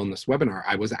Founder Wellness webinar,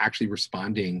 I was actually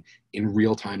responding in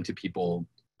real time to people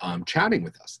chatting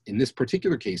with us. In this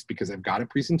particular case, because I've got a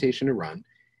presentation to run,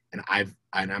 and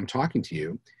I'm talking to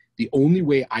you, the only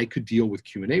way I could deal with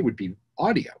Q&A would be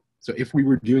audio. So if we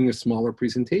were doing a smaller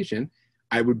presentation,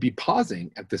 I would be pausing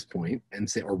at this point and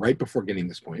say, or right before getting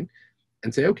this point,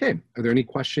 and say, okay, are there any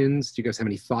questions? Do you guys have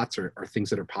any thoughts or things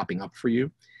that are popping up for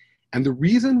you? And the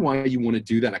reason why you want to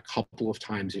do that a couple of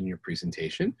times in your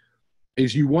presentation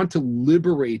is you want to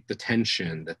liberate the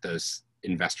tension that those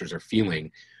investors are feeling.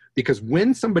 Because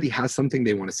when somebody has something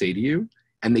they want to say to you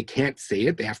and they can't say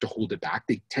it, they have to hold it back,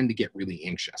 they tend to get really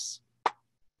anxious.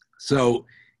 So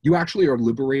you actually are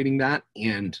liberating that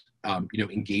and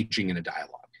engaging in a dialogue.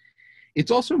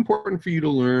 It's also important for you to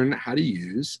learn how to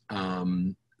use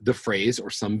the phrase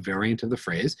or some variant of the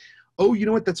phrase, oh, you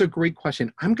know what, that's a great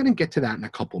question. I'm going to get to that in a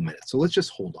couple minutes. So let's just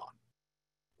hold on,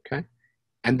 okay?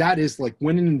 And that is like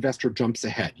when an investor jumps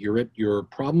ahead, you're at your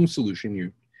problem solution,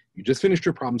 you just finished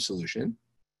your problem solution,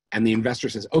 and the investor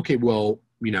says, okay, well,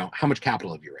 how much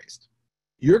capital have you raised?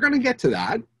 You're going to get to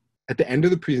that at the end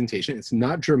of the presentation. It's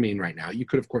not germane right now. You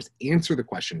could, of course, answer the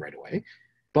question right away,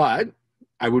 but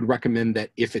I would recommend that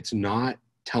if it's not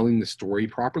telling the story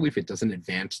properly, if it doesn't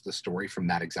advance the story from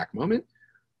that exact moment,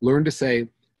 learn to say,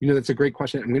 that's a great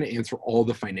question. I'm going to answer all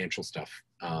the financial stuff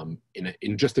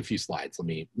in just a few slides. Let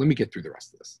me get through the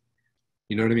rest of this.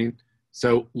 You know what I mean?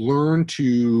 So learn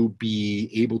to be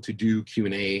able to do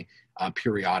Q&A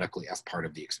periodically as part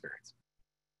of the experience.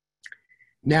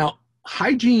 Now,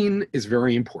 hygiene is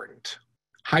very important.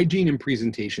 Hygiene in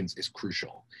presentations is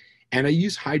crucial. And I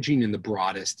use hygiene in the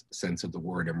broadest sense of the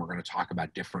word, and we're going to talk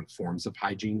about different forms of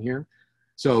hygiene here.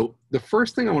 So the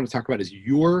first thing I want to talk about is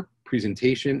your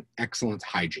presentation excellence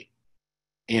hygiene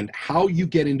and how you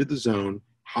get into the zone,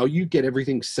 how you get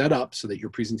everything set up so that your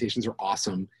presentations are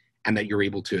awesome and that you're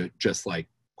able to just like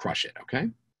crush it, okay?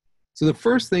 So the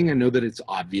first thing, I know that it's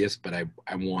obvious, but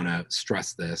I want to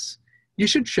stress this. You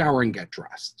should shower and get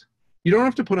dressed. You don't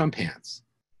have to put on pants,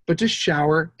 but just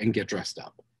shower and get dressed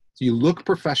up. So you look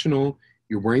professional,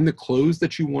 you're wearing the clothes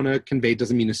that you want to convey. It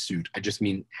doesn't mean a suit. I just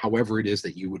mean however it is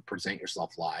that you would present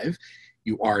yourself live,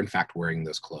 you are in fact wearing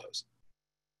those clothes.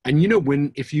 And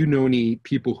if you know any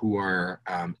people who are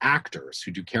actors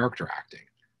who do character acting,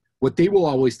 what they will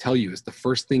always tell you is the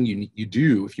first thing you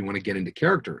do if you want to get into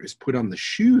character is put on the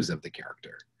shoes of the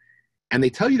character. And they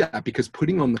tell you that because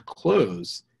putting on the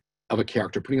clothes of a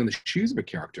character, putting on the shoes of a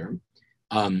character,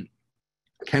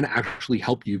 can actually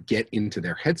help you get into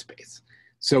their headspace.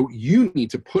 So you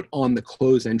need to put on the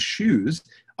clothes and shoes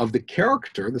of the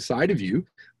character, the side of you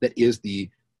that is the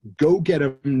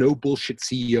go-get-em, no bullshit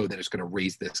CEO that is going to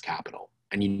raise this capital.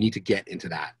 And you need to get into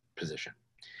that position.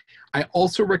 I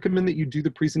also recommend that you do the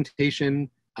presentation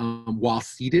while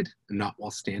seated and not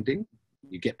while standing.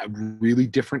 You get a really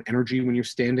different energy when you're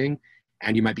standing,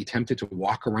 and you might be tempted to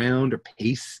walk around or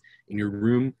pace in your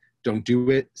room. Don't do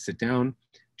it. Sit down.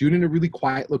 Do it in a really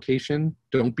quiet location.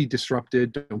 Don't be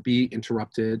disrupted. Don't be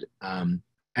interrupted.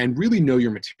 And really know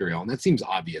your material. And that seems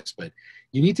obvious, but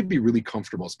you need to be really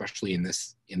comfortable, especially in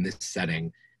this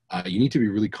setting. You need to be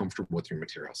really comfortable with your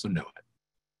material, so know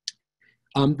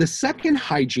it. The second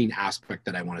hygiene aspect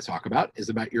that I want to talk about is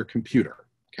about your computer.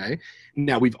 Okay.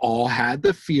 Now, we've all had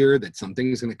the fear that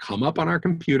something is going to come up on our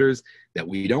computers that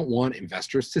we don't want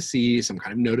investors to see, some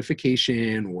kind of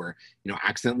notification, or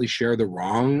accidentally share the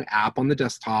wrong app on the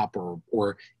desktop,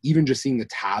 or even just seeing the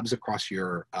tabs across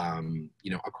your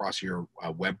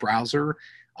web browser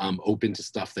open to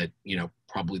stuff that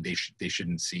probably they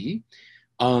shouldn't see.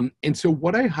 And so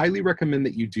what I highly recommend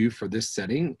that you do for this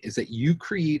setting is that you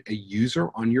create a user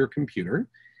on your computer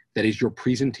that is your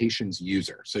presentation's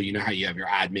user. So you know how you have your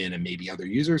admin and maybe other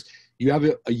users, you have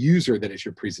a user that is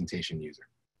your presentation user.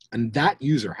 And that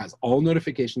user has all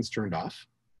notifications turned off,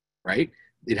 right?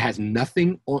 It has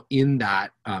nothing in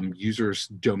that user's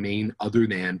domain other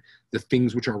than the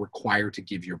things which are required to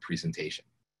give your presentation.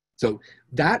 So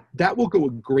that will go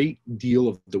a great deal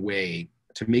of the way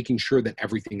to making sure that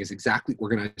everything is exactly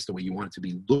organized the way you want it to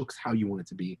be, looks how you want it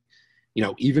to be.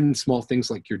 Even small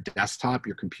things like your desktop,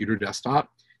 your computer desktop,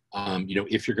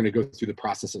 if you're going to go through the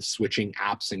process of switching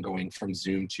apps and going from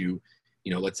Zoom to,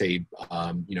 let's say,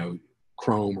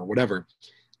 Chrome or whatever,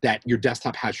 that your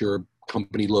desktop has your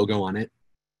company logo on it,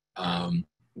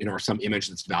 or some image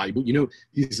that's valuable.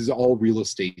 This is all real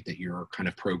estate that you're kind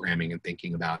of programming and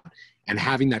thinking about, and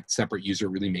having that separate user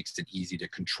really makes it easy to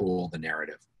control the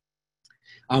narrative.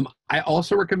 I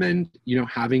also recommend,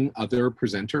 having other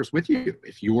presenters with you.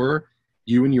 If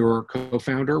you and your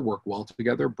co-founder work well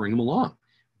together, bring them along.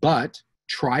 But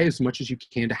try as much as you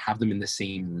can to have them in the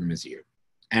same room as you.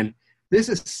 And this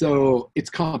is it's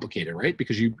complicated, right?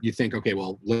 Because you think, okay,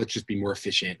 well, let's just be more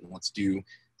efficient and let's do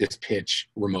this pitch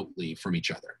remotely from each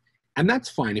other. And that's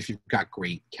fine if you've got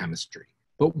great chemistry.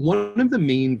 But one of the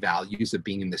main values of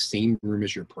being in the same room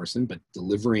as your person, but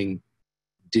delivering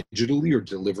digitally or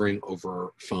delivering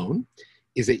over phone,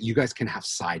 is that you guys can have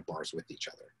sidebars with each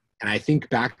other. And I think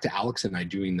back to Alex and I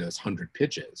doing those 100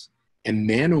 pitches. And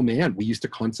man, oh man, we used to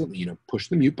constantly, push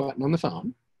the mute button on the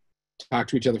phone, talk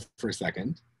to each other for a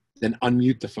second, then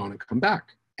unmute the phone and come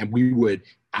back. And we would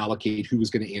allocate who was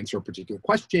going to answer a particular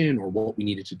question or what we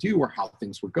needed to do or how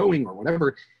things were going or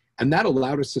whatever. And that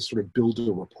allowed us to sort of build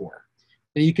a rapport.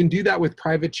 And you can do that with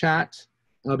private chat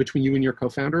between you and your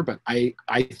co-founder, but I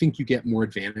think you get more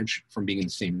advantage from being in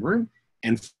the same room.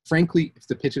 And frankly, if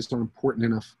the pitches are important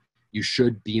enough, you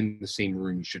should be in the same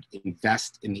room. You should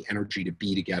invest in the energy to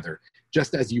be together,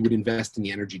 just as you would invest in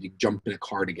the energy to jump in a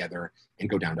car together and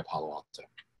go down to Palo Alto.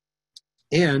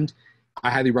 And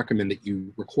I highly recommend that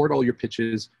you record all your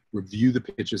pitches, review the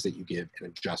pitches that you give, and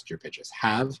adjust your pitches.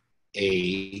 Have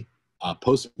a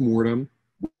post-mortem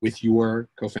with your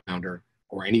co-founder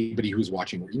or anybody who's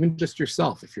watching, or even just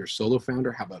yourself. If you're a solo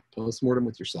founder, have a post-mortem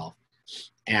with yourself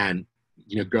and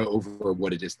go over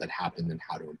what it is that happened and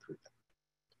how to improve it.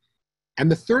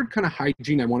 And the third kind of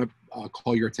hygiene I want to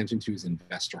call your attention to is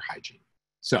investor hygiene.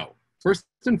 So first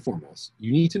and foremost,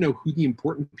 you need to know who the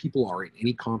important people are in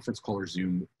any conference call or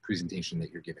Zoom presentation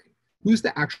that you're giving. Who's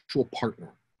the actual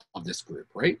partner of this group,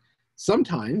 right?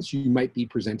 Sometimes you might be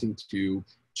presenting to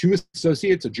two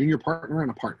associates, a junior partner,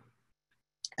 and a partner.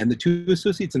 And the two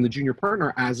associates and the junior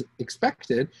partner, as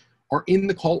expected, are in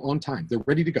the call on time. They're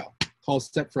ready to go. Call's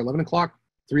set for 11 o'clock.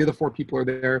 3 of the 4 people are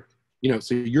there.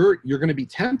 So you're going to be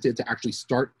tempted to actually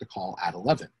start the call at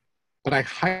 11. But I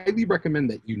highly recommend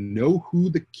that you know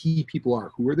who the key people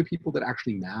are, who are the people that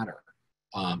actually matter,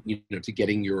 to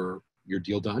getting your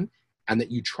deal done, and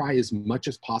that you try as much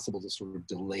as possible to sort of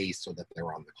delay so that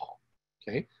they're on the call.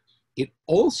 Okay. It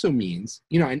also means,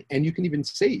 and you can even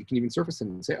surface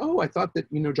them and say, oh, I thought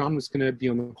that, John was going to be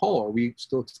on the call. Are we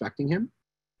still expecting him?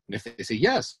 And if they say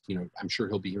yes, I'm sure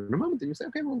he'll be here in a moment. Then you say,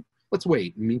 okay, well, let's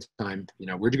wait. In the meantime,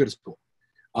 where'd you go to school?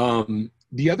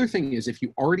 The other thing is if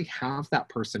you already have that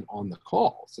person on the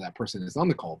call, so that person is on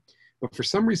the call, but for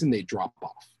some reason they drop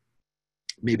off.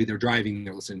 Maybe they're driving,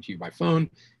 they're listening to you by phone.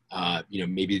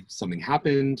 Maybe something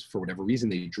happened for whatever reason,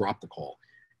 they drop the call.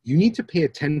 You need to pay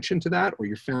attention to that, or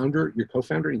your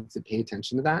co-founder needs to pay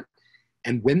attention to that.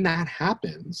 And when that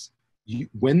happens,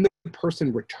 when the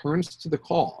person returns to the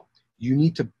call, you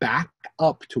need to back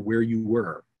up to where you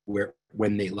were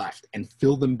when they left and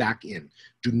fill them back in.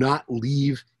 Do not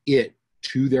leave it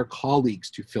to their colleagues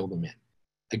to fill them in.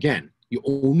 Again, you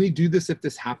only do this if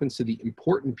this happens to the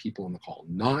important people in the call,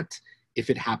 not if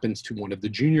it happens to one of the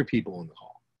junior people in the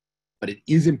call. but it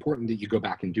is important that you go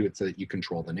back and do it so that you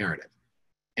control the narrative.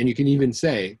 And you can even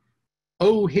say,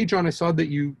 oh, hey, John, I saw that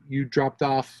you dropped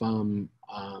off.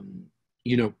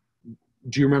 You know,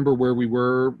 do you remember where we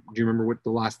were? Do you remember what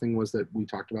the last thing was that we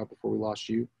talked about before we lost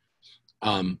you?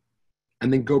 And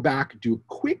then go back, do a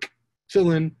quick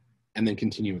fill in, and then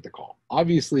continue with the call.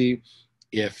 Obviously,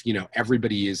 if, you know,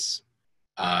 everybody is,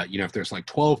 you know, if there's like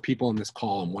 12 people in this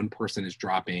call and one person is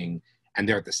dropping and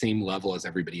they're at the same level as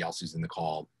everybody else who's in the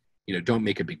call, you know, don't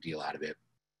make a big deal out of it.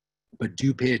 But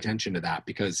do pay attention to that,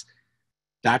 because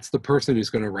that's the person who's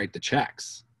going to write the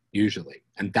checks usually.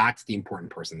 And that's the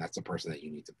important person. That's the person that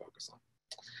you need to focus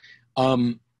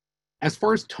on. As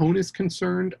far as tone is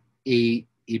concerned, a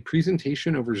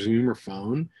presentation over Zoom or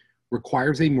phone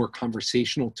requires a more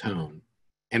conversational tone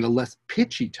and a less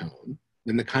pitchy tone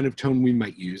than the kind of tone we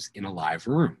might use in a live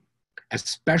room,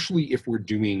 especially if we're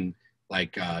doing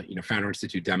like, you know, Founder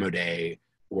Institute Demo Day,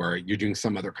 or you're doing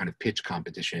some other kind of pitch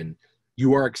competition.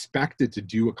 You are expected to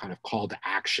do a kind of call to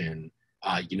action,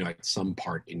 you know, at some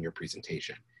part in your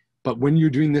presentation. But when you're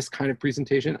doing this kind of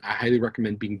presentation, I highly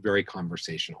recommend being very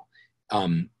conversational.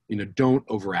 You know, don't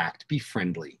overact, be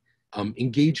friendly,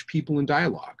 engage people in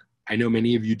dialogue. I know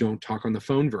many of you don't talk on the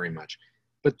phone very much,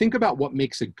 but think about what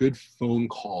makes a good phone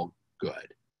call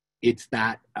good. It's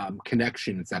that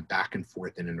connection, it's that back and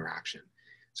forth and interaction.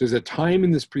 So there's a time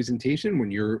in this presentation when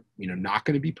you're, you know, not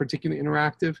going to be particularly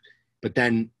interactive, but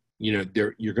then, you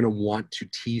know, you're going to want to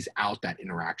tease out that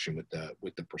interaction with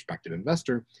the prospective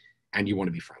investor, and you want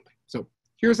to be friendly. So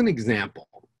here's an example.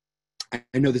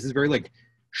 I know this is very like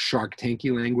Shark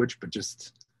Tanky language, but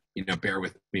just, you know, bear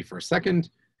with me for a second.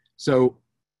 So,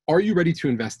 are you ready to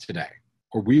invest today?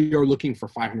 Or we are looking for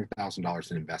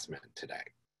 $500,000 in investment today.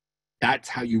 That's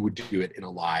how you would do it in a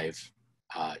live,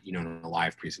 you know, in a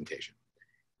live presentation.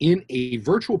 In a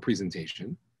virtual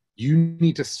presentation, you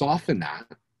need to soften that,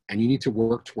 and you need to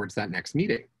work towards that next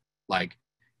meeting. Like,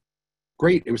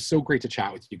 great, it was so great to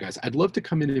chat with you guys. I'd love to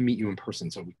come in and meet you in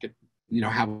person so we could, you know,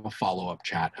 have a follow-up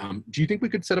chat. Do you think we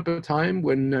could set up a time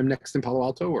when I'm next in Palo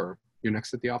Alto, or you're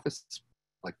next at the office?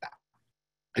 Like that.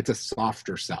 It's a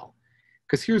softer sell.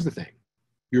 Because here's the thing.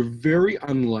 You're very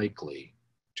unlikely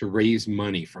to raise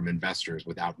money from investors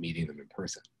without meeting them in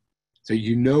person. So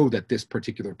you know that this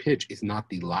particular pitch is not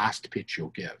the last pitch you'll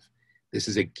give. This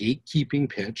is a gatekeeping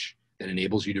pitch that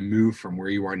enables you to move from where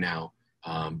you are now,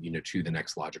 you know, to the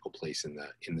next logical place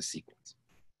in the sequence.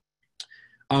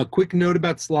 A quick note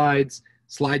about slides.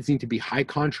 Slides need to be high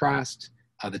contrast.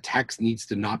 The text needs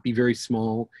to not be very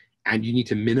small, and you need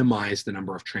to minimize the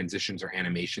number of transitions or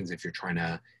animations if you're trying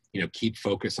to, you know, keep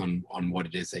focus on what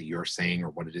it is that you're saying or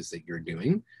what it is that you're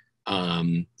doing.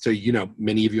 So, you know,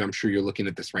 many of you, I'm sure you're looking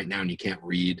at this right now and you can't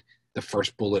read the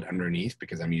first bullet underneath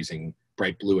because I'm using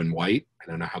bright blue and white. I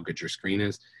don't know how good your screen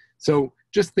is. So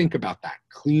just think about that.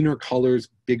 Cleaner colors,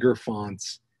 bigger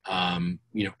fonts,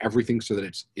 you know, everything so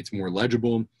that it's more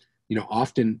legible. You know,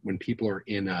 often when people are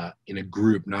in a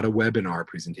group, not a webinar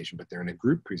presentation, but they're in a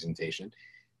group presentation,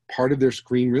 part of their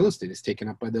screen real estate is taken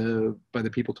up by the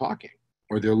people talking,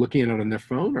 or they're looking at it on their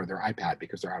phone or their iPad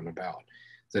because they're out and about.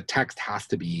 The text has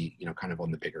to be, you know, kind of on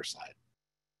the bigger side.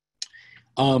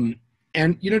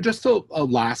 And, you know, just a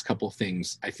last couple of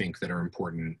things I think that are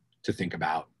important to think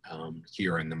about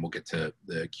here, and then we'll get to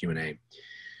the Q&A.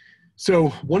 So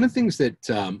one of the things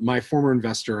that my former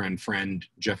investor and friend,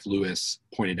 Jeff Lewis,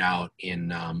 pointed out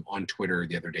on Twitter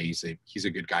the other day, he's a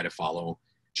good guy to follow,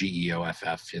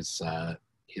 GEOFF,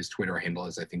 his Twitter handle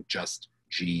is, I think, just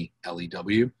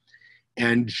GLEW.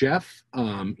 And Jeff,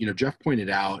 you know, Jeff pointed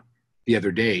out the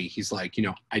other day, he's like, you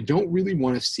know, I don't really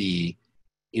want to see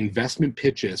investment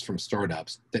pitches from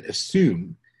startups that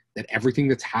assume that everything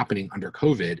that's happening under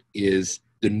COVID is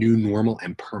the new normal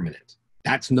and permanent.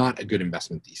 That's not a good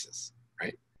investment thesis,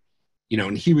 right? You know,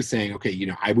 and he was saying, okay, you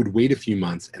know, I would wait a few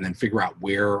months and then figure out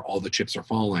where all the chips are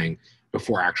falling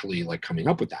before actually like coming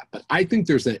up with that. But I think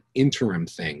there's an interim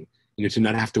thing, you know, to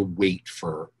not have to wait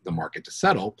for the market to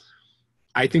settle.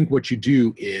 I think what you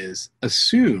do is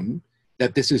assume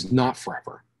that this is not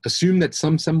forever. Assume that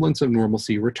some semblance of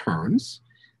normalcy returns,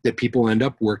 that people end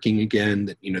up working again,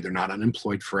 that, you know, they're not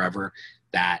unemployed forever,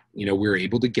 that, you know, we're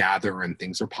able to gather and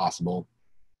things are possible.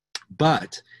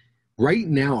 But right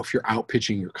now, if you're out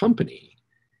pitching your company,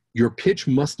 your pitch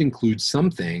must include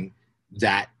something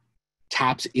that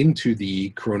taps into the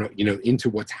corona, you know,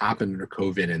 into what's happened under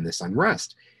COVID and this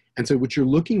unrest. And so what you're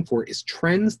looking for is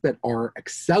trends that are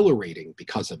accelerating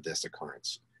because of this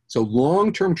occurrence. So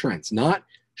long-term trends, not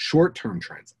short-term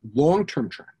trends, long-term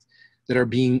trends that are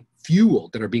being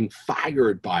fueled, that are being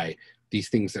fired by these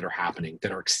things that are happening,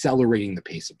 that are accelerating the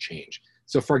pace of change.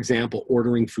 So for example,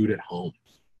 ordering food at home.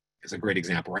 is a great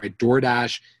example, right?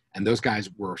 DoorDash and those guys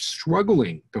were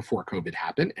struggling before COVID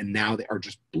happened, and now they are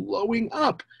just blowing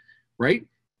up, right?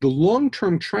 The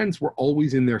long-term trends were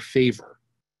always in their favor,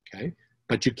 okay?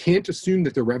 But you can't assume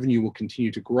that the revenue will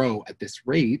continue to grow at this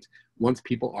rate once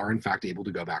people are in fact able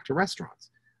to go back to restaurants.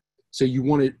 So you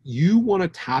want to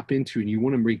tap into and you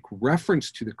want to make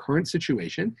reference to the current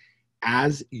situation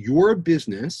as your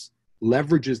business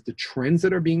leverages the trends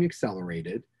that are being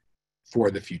accelerated for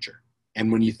the future.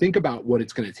 And when you think about what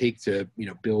it's going to take to,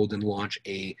 build and launch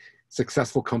a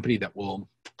successful company that will,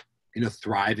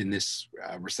 thrive in this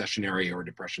recessionary or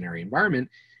depressionary environment,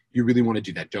 you really want to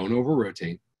do that. Don't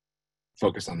over-rotate.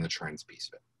 Focus on the trends piece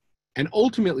of it. And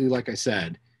ultimately, like I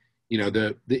said,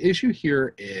 the issue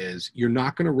here is you're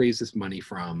not going to raise this money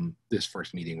from this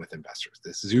first meeting with investors.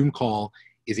 This Zoom call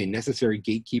is a necessary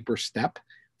gatekeeper step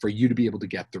for you to be able to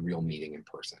get the real meeting in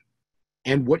person.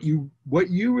 And what you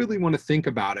really want to think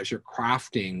about as you're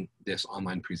crafting this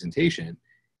online presentation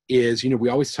is, we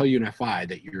always tell you in FI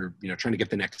that you're, trying to get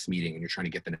the next meeting and you're trying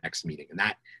to get the next meeting. And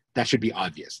that should be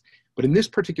obvious. But in this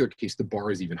particular case, the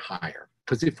bar is even higher,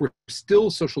 because if we're still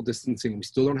social distancing, we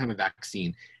still don't have a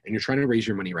vaccine, and you're trying to raise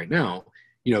your money right now,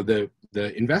 the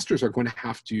investors are going to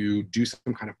have to do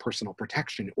some kind of personal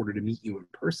protection in order to meet you in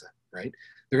person, right?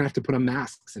 They're going to have to put on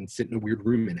masks and sit in a weird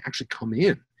room and actually come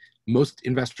in. Most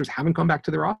investors haven't gone back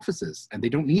to their offices, and they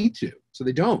don't need to, so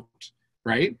they don't,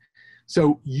 right?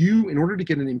 So in order to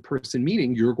get an in-person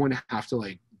meeting, you're going to have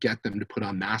to get them to put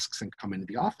on masks and come into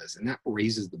the office, and that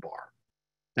raises the bar.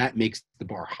 That makes the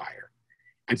bar higher.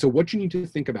 And so what you need to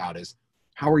think about is,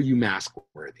 how are you mask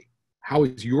worthy? How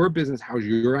is your business, how is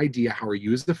your idea, how are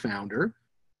you as the founder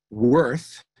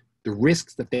worth the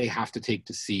risks that they have to take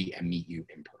to see and meet you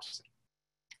in person?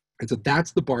 And so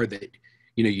that's the bar that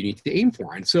you need to aim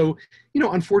for. And so,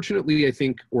 unfortunately, I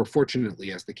think, or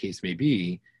fortunately, as the case may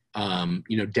be,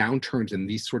 downturns in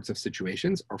these sorts of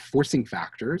situations are forcing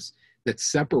factors that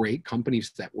separate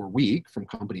companies that were weak from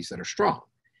companies that are strong,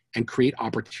 and create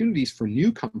opportunities for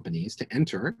new companies to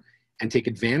enter and take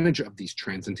advantage of these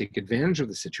trends and take advantage of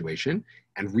the situation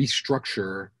and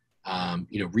restructure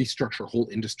whole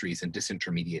industries and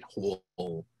disintermediate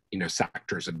whole,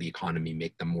 sectors of the economy,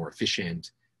 make them more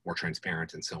efficient, more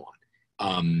transparent, and so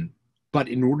on. But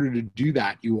in order to do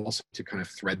that, you also have to kind of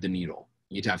thread the needle.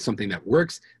 You need to have something that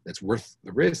works, that's worth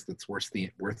the risk, that's worth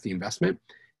the investment.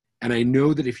 And I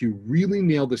know that if you really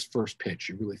nail this first pitch,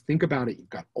 you really think about it,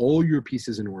 you've got all your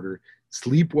pieces in order,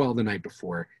 sleep well the night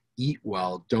before, eat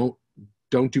well, don't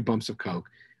do bumps of coke,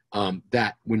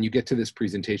 that when you get to this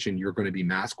presentation, you're going to be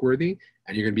mask worthy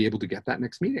and you're going to be able to get that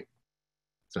next meeting.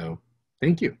 So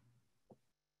thank you.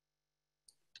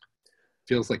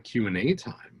 Feels like Q&A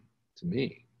time to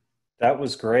me. That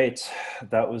was great.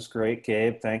 That was great,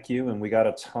 Gabe. Thank you. And we got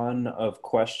a ton of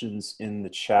questions in the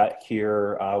chat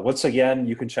here. Once again,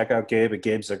 you can check out Gabe at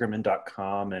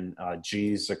gabezichermann.com and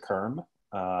G Zichermann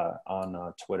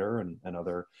on Twitter and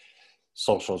other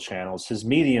social channels. His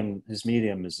Medium is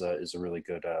a really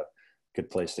good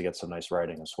place to get some nice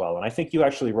writing as well. And I think you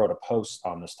actually wrote a post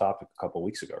on this topic a couple of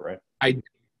weeks ago, right?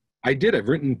 I did. I've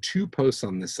written 2 posts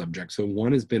on this subject. So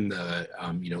one has been the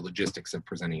logistics of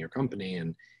presenting your company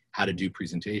and how to do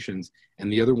presentations.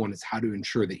 And the other one is how to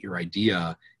ensure that your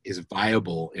idea is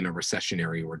viable in a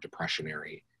recessionary or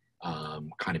depressionary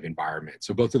kind of environment.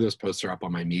 So both of those posts are up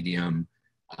on my Medium,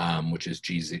 which is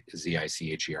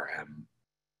Zichermann,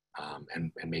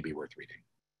 and maybe worth reading.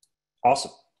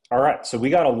 Awesome. All right. So we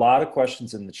got a lot of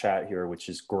questions in the chat here, which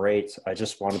is great. I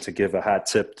just wanted to give a hat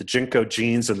tip. The Jinko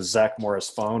jeans and the Zach Morris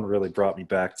phone really brought me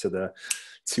back to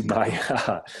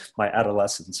my my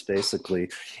adolescence, basically.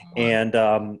 And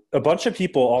a bunch of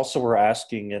people also were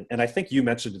asking, and I think you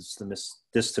mentioned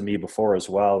this to me before as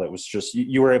well. It was just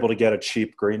you were able to get a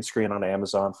cheap green screen on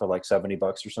Amazon for like $70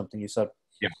 or something, you said?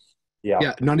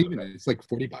 Yeah, not even. It's like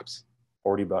 $40.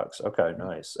 $40. Okay,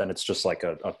 nice. And it's just like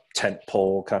a tent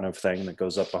pole kind of thing that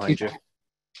goes up behind you.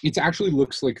 It actually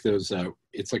looks like those.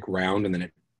 It's like round, and then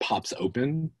it pops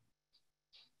open.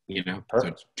 Perfect. So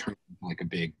it turns like a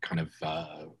big kind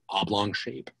of oblong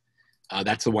shape.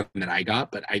 That's the one that I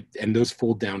got, and those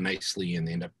fold down nicely, and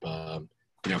they end up,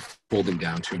 folding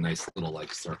down to a nice little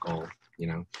like circle.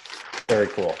 Very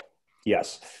cool.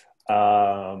 Yes.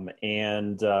 All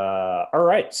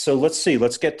right. So let's see.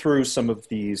 Let's get through some of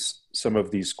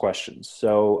these questions.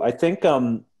 So I think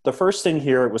the first thing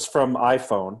here, it was from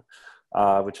iPhone,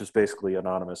 which is basically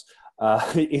anonymous.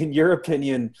 In your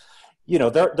opinion,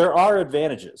 there are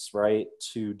advantages, right,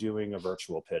 to doing a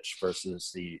virtual pitch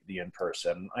versus the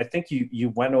in-person. I think you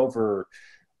went over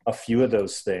a few of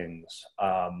those things.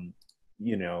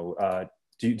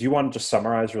 do you want to just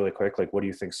summarize really quick, like what do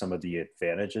you think some of the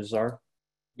advantages are?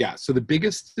 Yeah, so the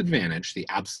biggest advantage, the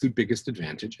absolute biggest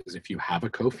advantage is if you have a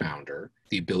co-founder,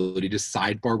 the ability to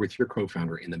sidebar with your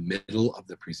co-founder in the middle of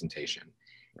the presentation.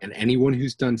 And anyone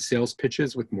who's done sales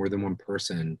pitches with more than one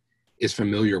person is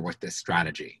familiar with this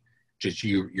strategy. Just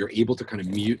you're able to kind of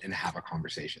mute and have a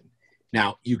conversation.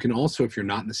 Now, you can also, if you're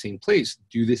not in the same place,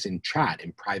 do this in chat,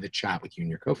 in private chat with you and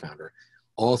your co-founder.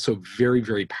 Also very,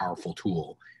 very powerful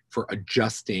tool for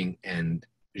adjusting and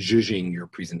zhuzhing your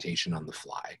presentation on the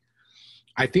fly.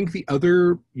 I think the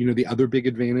other big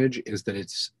advantage is that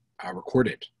it's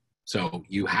recorded. So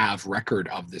you have record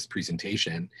of this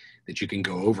presentation that you can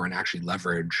go over and actually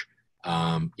leverage,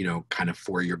 kind of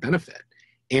for your benefit.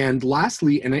 And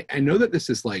lastly, and I know that this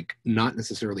is like not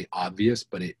necessarily obvious,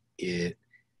 but it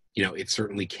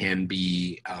certainly can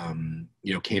be,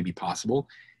 can be possible.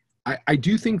 I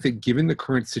do think that given the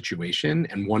current situation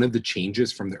and one of the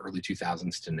changes from the early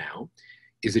 2000s to now,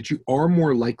 is that you are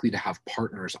more likely to have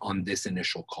partners on this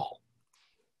initial call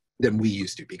than we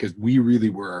used to, because we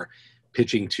really were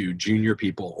pitching to junior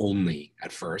people only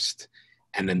at first,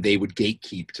 and then they would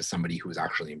gatekeep to somebody who was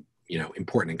actually,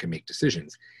 important and can make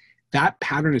decisions. That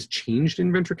pattern has changed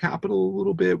in venture capital a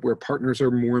little bit, where partners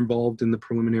are more involved in the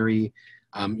preliminary,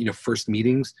 first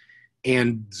meetings,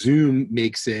 and Zoom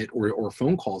makes it, or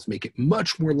phone calls make it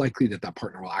much more likely that that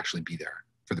partner will actually be there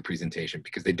for the presentation,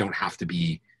 because they don't have to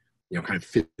be kind of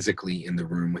physically in the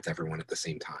room with everyone at the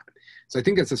same time. So I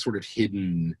think that's a sort of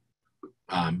hidden,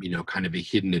 kind of a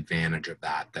hidden advantage of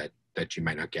that you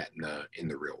might not get in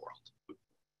the real world.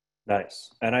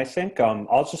 Nice. And I think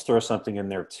I'll just throw something in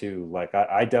there too. Like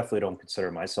I definitely don't consider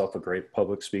myself a great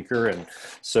public speaker. And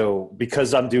so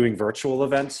because I'm doing virtual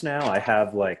events now,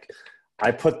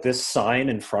 I put this sign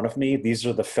in front of me. These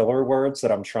are the filler words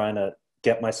that I'm trying to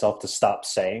get myself to stop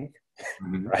saying.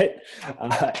 Mm-hmm. Right.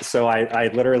 So I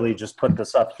literally just put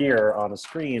this up here on a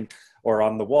screen or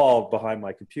on the wall behind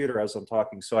my computer as I'm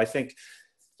talking. So I think,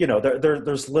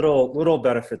 there's little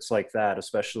benefits like that,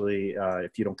 especially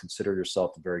if you don't consider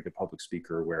yourself a very good public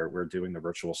speaker, where doing the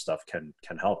virtual stuff can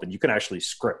help. And you can actually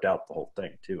script out the whole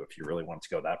thing too, if you really want to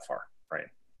go that far. Right.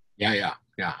 Yeah.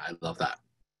 I love that.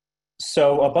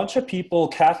 So a bunch of people,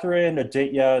 Catherine,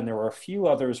 Aditya, and there were a few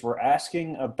others, were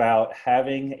asking about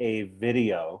having a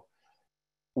video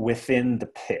within the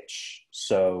pitch.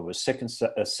 So a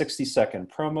 60-second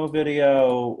promo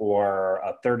video or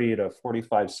a 30 to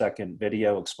 45-second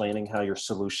video explaining how your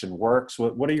solution works.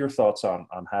 What are your thoughts on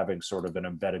having sort of an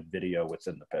embedded video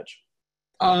within the pitch?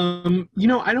 I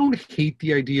don't hate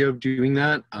the idea of doing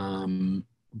that,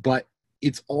 but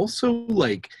it's also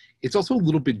a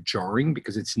little bit jarring,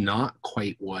 because it's not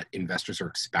quite what investors are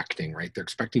expecting, right? They're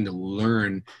expecting to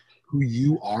learn who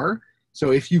you are.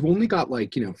 So if you've only got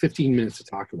 15 minutes to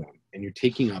talk to them, and you're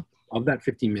taking up, of that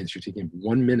 15 minutes, you're taking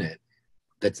 1 minute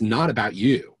that's not about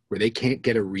you, where they can't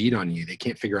get a read on you, they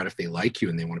can't figure out if they like you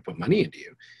and they want to put money into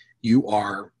you, you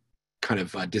are kind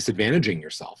of disadvantaging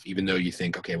yourself, even though you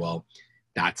think, okay, well,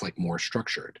 that's more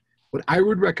structured. What I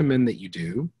would recommend that you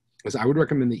do is I would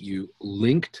recommend that you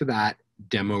link to that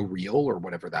demo reel, or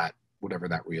whatever that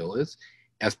reel is,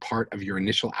 as part of your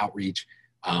initial outreach,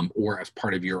 or as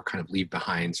part of your kind of leave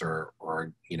behinds or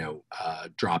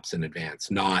drops in advance.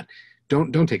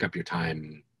 Don't take up your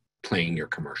time playing your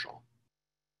commercial.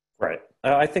 Right.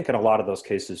 I think in a lot of those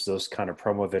cases, those kind of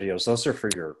promo videos, those are for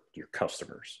your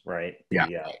customers, right? Yeah.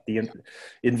 The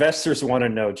investors want to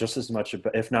know just as much,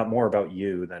 if not more, about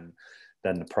you than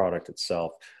the product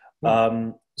itself.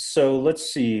 So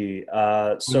let's see.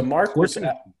 So Mark was.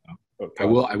 I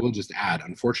will just add,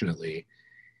 unfortunately,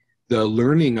 the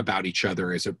learning about each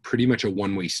other is pretty much a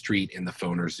one-way street in the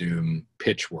phone or Zoom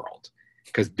pitch world,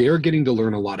 because they're getting to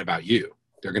learn a lot about you.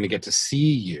 They're going to get to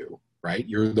see you, right?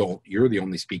 You're the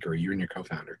only speaker, you and your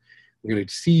co-founder. They're going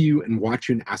to see you and watch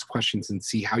you and ask questions and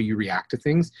see how you react to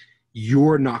things.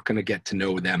 You're not going to get to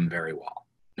know them very well,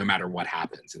 no matter what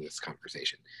happens in this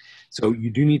conversation. So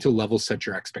you do need to level set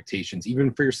your expectations,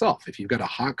 even for yourself. If you've got a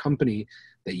hot company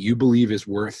that you believe is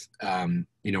worth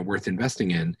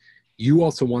investing in, you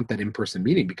also want that in-person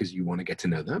meeting, because you want to get to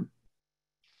know them.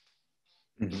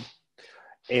 Mm-hmm.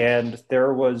 And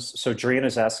so Drean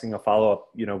is asking a follow-up,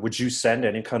 would you send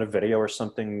any kind of video or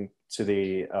something to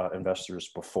the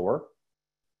investors before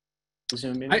the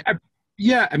Zoom meeting?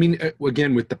 Yeah, I mean,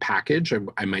 again, with the package,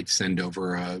 I might send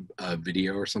over a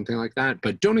video or something like that,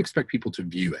 but don't expect people to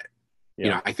view it.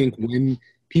 Yeah. I think when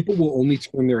people will only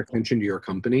turn their attention to your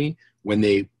company when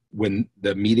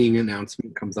the meeting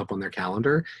announcement comes up on their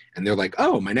calendar and they're like,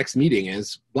 oh, my next meeting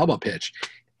is blah, blah pitch.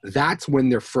 That's when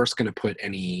they're first going to put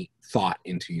any thought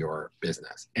into your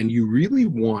business. And you really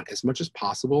want, as much as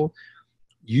possible,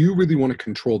 you really want to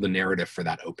control the narrative for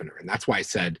that opener. And that's why I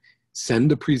said,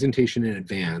 send the presentation in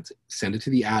advance, send it to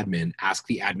the admin, ask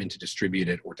the admin to distribute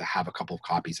it or to have a couple of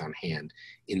copies on hand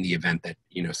in the event that,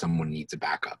 someone needs a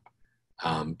backup.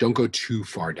 Don't go too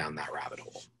far down that rabbit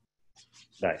hole.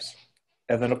 Nice.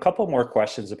 And then a couple more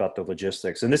questions about the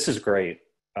logistics. And this is great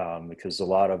because a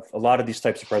lot of these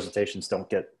types of presentations don't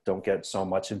get so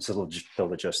much into the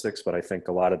logistics, but I think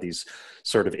a lot of these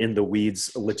sort of in the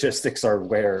weeds logistics are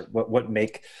what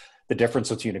make the difference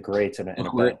between a great and a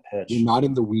bad pitch. We're not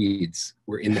in the weeds.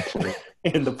 We're in the plants.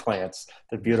 In the plants,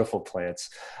 the beautiful plants.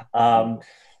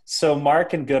 So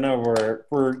Mark and Gunnar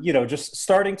were just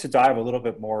starting to dive a little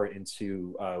bit more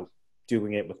into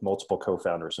doing it with multiple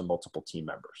co-founders and multiple team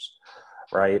members,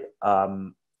 right?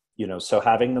 So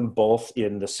having them both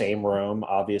in the same room,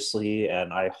 obviously,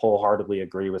 and I wholeheartedly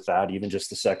agree with that. Even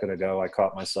just a second ago, I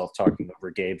caught myself talking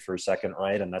over Gabe for a second,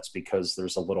 right? And that's because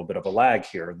there's a little bit of a lag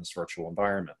here in this virtual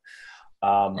environment.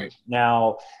 Right.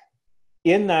 Now,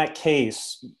 in that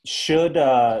case,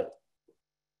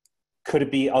 could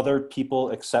it be other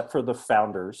people except for the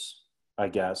founders, I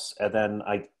guess? And then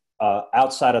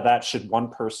outside of that, should one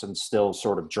person still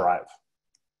sort of drive?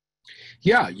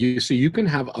 Yeah, so you can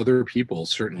have other people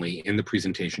certainly in the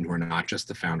presentation who are not just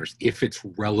the founders if it's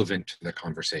relevant to the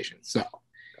conversation. So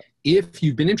if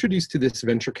you've been introduced to this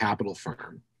venture capital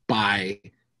firm by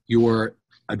your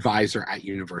advisor at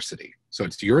university, so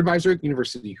it's your advisor at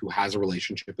university who has a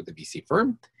relationship with the VC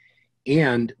firm,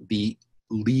 and the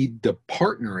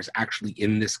partner is actually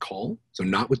in this call, so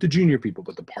not with the junior people,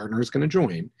 but the partner is going to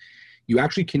join, you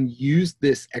actually can use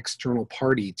this external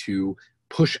party to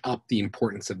push up the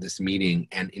importance of this meeting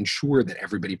and ensure that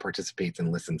everybody participates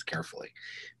and listens carefully.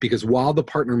 Because while the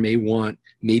partner may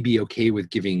be okay with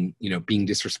being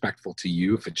disrespectful to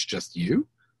you if it's just you,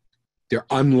 they're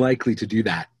unlikely to do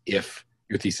that if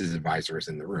your thesis advisor is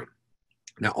in the room.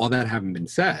 Now, all that having been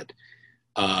said,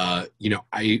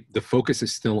 the focus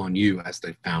is still on you as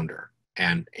the founder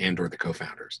and or the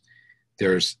co-founders.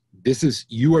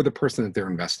 You are the person that they're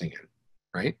investing in,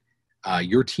 right?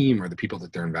 Your team are the people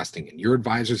that they're investing in. Your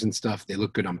advisors and stuff, they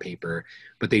look good on paper,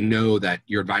 but they know that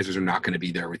your advisors are not going to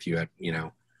be there with you at,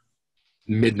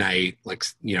 midnight,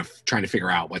 trying to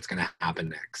figure out what's going to happen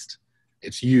next.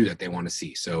 It's you that they want to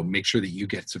see. So make sure that you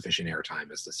get sufficient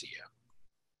airtime as the CEO.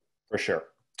 For sure.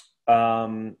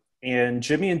 And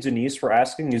Jimmy and Denise were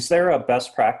asking, is there a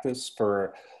best practice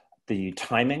for the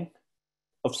timing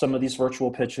of some of these virtual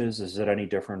pitches? Is it any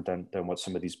different than what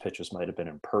some of these pitches might have been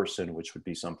in person, which would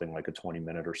be something like a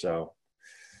 20-minute or so?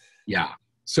 Yeah.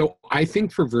 So I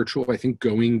think for virtual,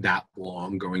 going that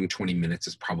long, going 20 minutes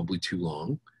is probably too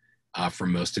long for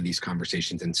most of these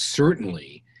conversations. And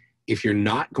certainly if you're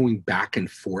not going back and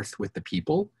forth with the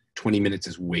people, 20 minutes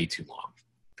is way too long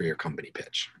for your company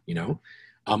pitch,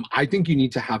 I think you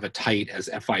need to have a tight, as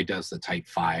FI does the tight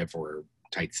 5 or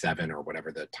tight 7 or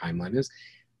whatever the timeline is.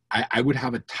 I would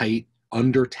have a tight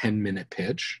under 10-minute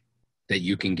pitch that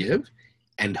you can give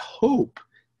and hope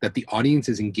that the audience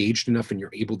is engaged enough and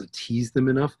you're able to tease them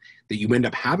enough that you end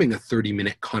up having a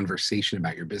 30-minute conversation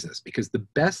about your business. Because the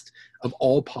best of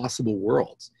all possible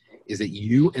worlds is that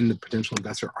you and the potential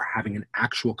investor are having an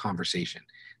actual conversation.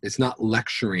 It's not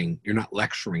lecturing. You're not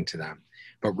lecturing to them,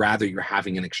 but rather you're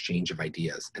having an exchange of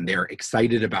ideas and they're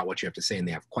excited about what you have to say and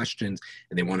they have questions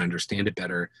and they want to understand it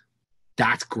better.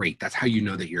 That's great. That's how you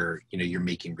know that you're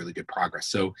making really good progress.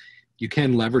 So you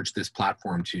can leverage this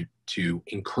platform to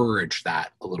encourage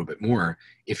that a little bit more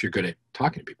if you're good at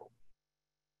talking to people.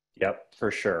 Yep,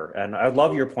 for sure. And I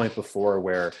love your point before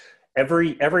where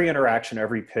every interaction,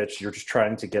 every pitch, you're just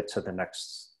trying to get to the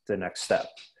next step,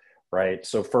 right?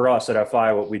 So for us at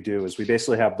FI, what we do is we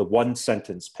basically have the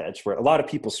 1-sentence pitch where a lot of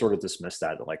people sort of dismiss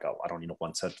that. They're like, oh, I don't need a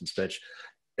 1-sentence pitch.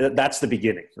 That's the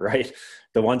beginning, right?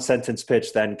 The 1-sentence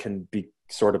pitch then can be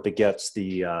sort of begets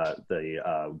the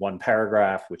 1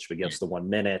 paragraph, which begets the 1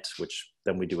 minute, which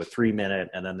then we do a 3-minute,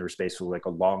 and then there's basically like a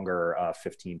longer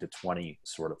 15 to 20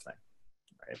 sort of thing,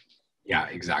 right? Yeah,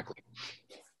 exactly.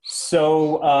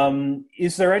 So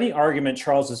is there any argument,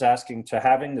 Charles is asking, to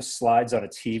having the slides on a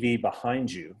TV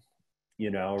behind you,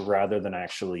 rather than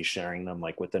actually sharing them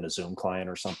like within a Zoom client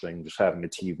or something, just having a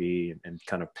TV and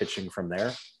kind of pitching from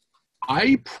there?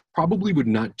 I probably would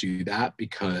not do that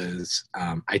because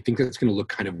I think that's going to look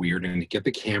kind of weird, and to get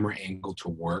the camera angle to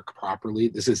work properly,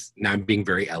 this is now I'm being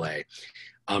very LA,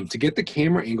 to get the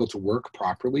camera angle to work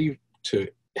properly, to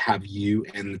have you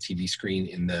and the TV screen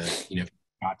in the,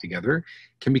 shot together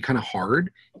can be kind of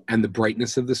hard, and the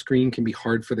brightness of the screen can be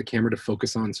hard for the camera to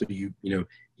focus on. So you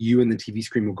and the TV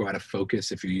screen will go out of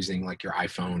focus if you're using like your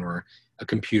iPhone or a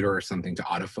computer or something to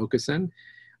autofocus in.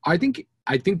 I think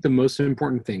the most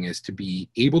important thing is to be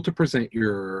able to present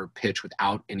your pitch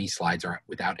without any slides or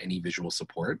without any visual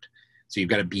support. So you've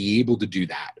got to be able to do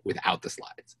that without the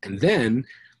slides. And then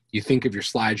you think of your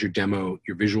slides, your demo,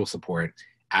 your visual support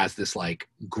as this like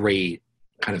great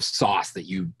kind of sauce that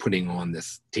you putting on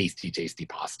this tasty, tasty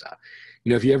pasta.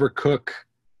 You know, if you ever cook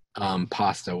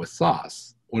pasta with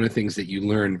sauce, one of the things that you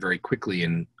learn very quickly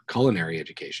in culinary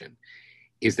education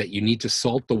is that you need to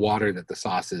salt the water that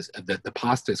the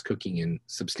pasta is cooking in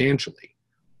substantially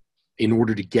in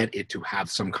order to get it to have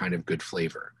some kind of good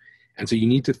flavor. And so you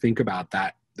need to think about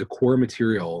that. The core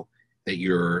material that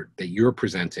you're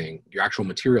presenting, your actual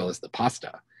material is the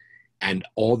pasta, and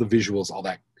all the visuals, all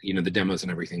that, you know, the demos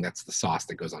and everything, that's the sauce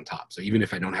that goes on top. So even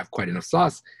if I don't have quite enough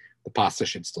sauce, the pasta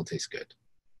should still taste good.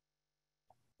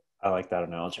 I like that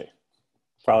analogy.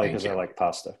 Probably because I like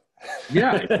pasta.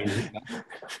 Yeah.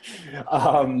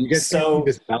 You get so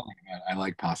this I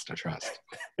like pasta, trust.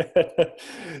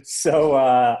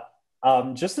 So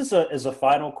just as a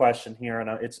final question here,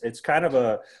 and it's kind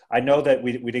of I know that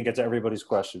we didn't get to everybody's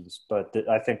questions, but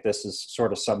I think this is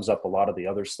sort of sums up a lot of the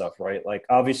other stuff, right? Like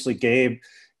obviously Gabe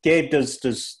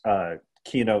does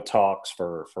keynote talks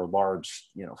for large,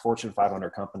 you know, Fortune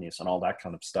 500 companies and all that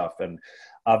kind of stuff. And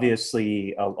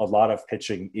obviously a lot of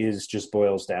pitching just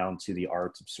boils down to the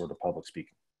art of sort of public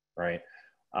speaking, right?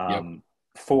 Yep.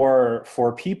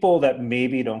 For people that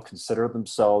maybe don't consider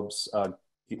themselves,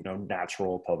 you know,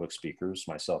 natural public speakers,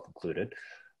 myself included,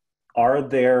 are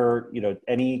there, you know,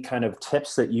 any kind of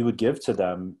tips that you would give to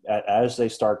them as they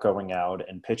start going out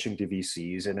and pitching to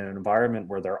VCs in an environment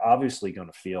where they're obviously going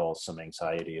to feel some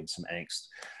anxiety and some angst,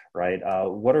 right?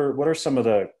 What are some of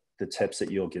the tips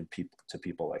that you'll give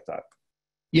people like that?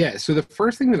 Yeah. So the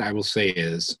first thing that I will say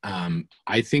is,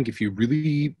 I think if you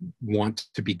really want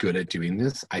to be good at doing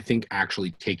this, I think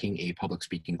actually taking a public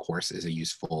speaking course is a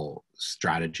useful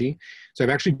strategy. So I've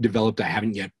actually developed, I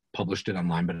haven't yet published it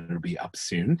online, but it'll be up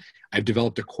soon. I've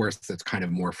developed a course that's kind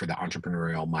of more for the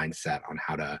entrepreneurial mindset on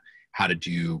how to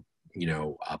do, you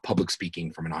know, public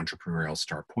speaking from an entrepreneurial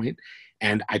start point.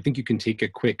 And I think you can take a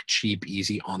quick, cheap,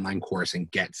 easy online course and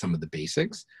get some of the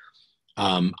basics.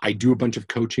 I do a bunch of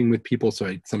coaching with people.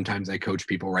 So sometimes I coach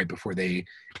people right before they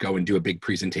go and do a big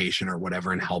presentation or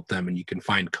whatever and help them. And you can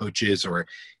find coaches or,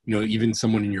 you know, even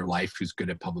someone in your life who's good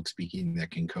at public speaking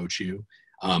that can coach you.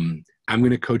 I'm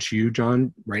going to coach you,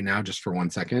 John, right now, just for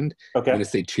 1 second. Okay. I'm going to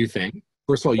say two things.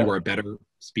 First of all, Yep. you are a better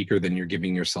speaker than you're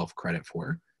giving yourself credit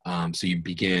for. So you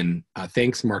begin,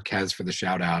 thanks Marquez for the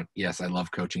shout out. Yes, I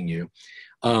love coaching you.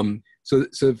 So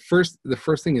the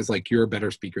first thing is like, you're a better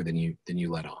speaker than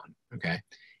you let on. Okay.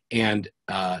 And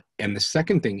the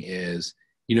second thing is,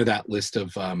 you know, that list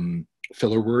of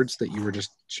filler words that you were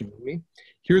just showing me.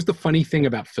 Here's the funny thing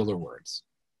about filler words.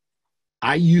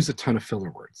 I use a ton of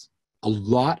filler words. A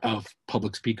lot of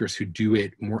public speakers who do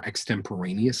it more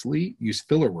extemporaneously use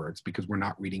filler words because we're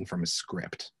not reading from a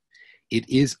script. It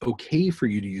is okay for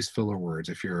you to use filler words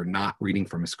if you're not reading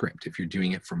from a script, if you're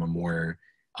doing it from a more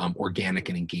organic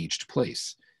and engaged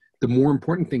place. The more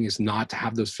important thing is not to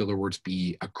have those filler words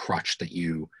be a crutch that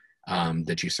you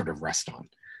sort of rest on.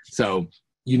 So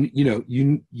you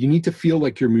need to feel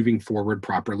like you're moving forward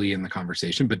properly in the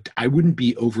conversation, but I wouldn't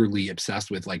be overly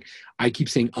obsessed with like, I keep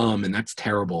saying, and that's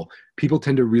terrible. People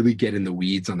tend to really get in the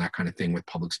weeds on that kind of thing with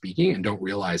public speaking and don't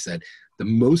realize that the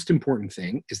most important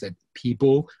thing is that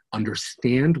people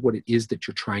understand what it is that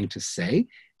you're trying to say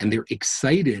and they're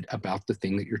excited about the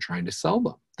thing that you're trying to sell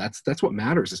them. That's what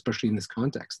matters, especially in this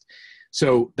context.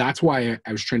 So that's why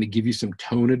I was trying to give you some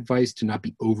tone advice to not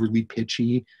be overly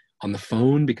pitchy on the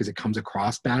phone because it comes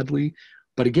across badly.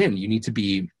 But again, you need to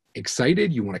be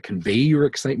excited. You want to convey your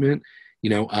excitement. You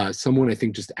know, someone I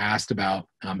think just asked about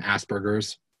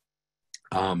Asperger's.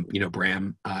 You know,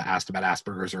 Bram asked about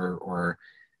Asperger's or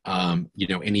you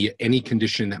know, any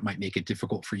condition that might make it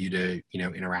difficult for you to, you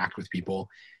know, interact with people.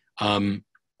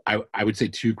 I would say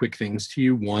two quick things to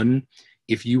you. One,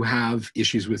 if you have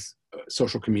issues with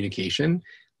social communication,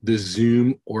 the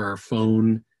Zoom or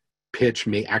phone pitch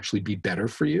may actually be better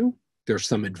for you. There's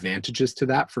some advantages to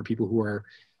that for people who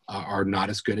are not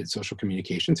as good at social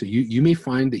communication. So you may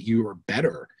find that you are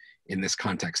better in this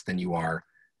context than you are,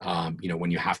 you know, when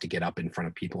you have to get up in front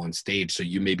of people on stage. So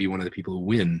you may be one of the people who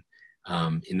win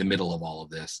in the middle of all of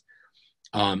this.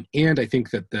 And I think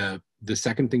that the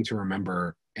second thing to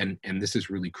remember, and this is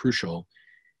really crucial,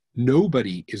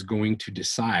 nobody is going to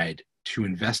decide to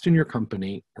invest in your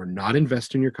company or not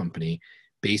invest in your company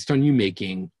based on you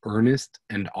making earnest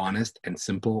and honest and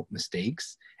simple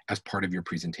mistakes as part of your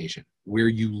presentation. Where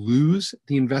you lose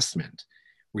the investment,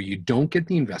 where you don't get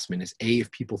the investment is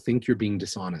if people think you're being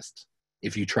dishonest.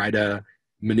 If you try to,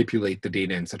 manipulate the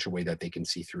data in such a way that they can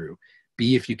see through.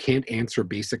 B, if you can't answer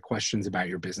basic questions about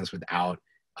your business without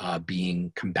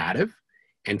being combative.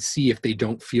 And C, if they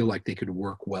don't feel like they could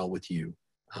work well with you,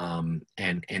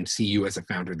 and see you as a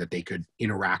founder that they could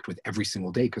interact with every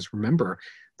single day. Because remember,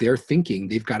 they're thinking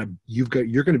you're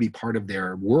going to be part of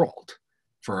their world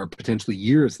for potentially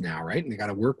years now, right? And they got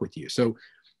to work with you. So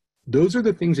those are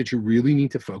the things that you really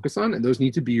need to focus on, and those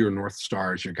need to be your North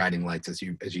Stars, your guiding lights as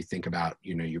you think about,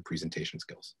 your presentation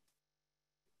skills.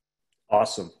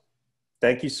 Awesome.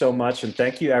 Thank you so much. And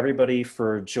thank you everybody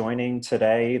for joining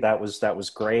today. That was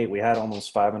great. We had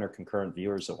almost 500 concurrent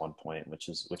viewers at one point, which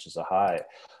is a high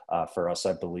for us,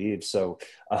 I believe. So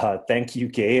thank you,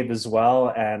 Gabe, as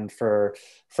well. And for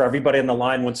everybody on the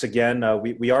line, once again,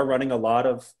 we are running a lot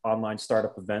of online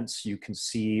startup events. You can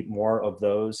see more of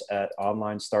those at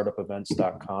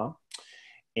onlinestartupevents.com.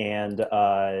 And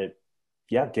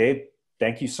yeah, Gabe,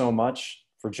 thank you so much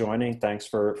for joining. Thanks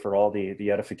for all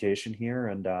the edification here.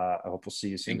 And I hope we'll see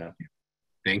you soon.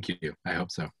 Thank you. I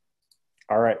hope so.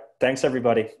 All right. Thanks,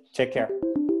 everybody. Take care.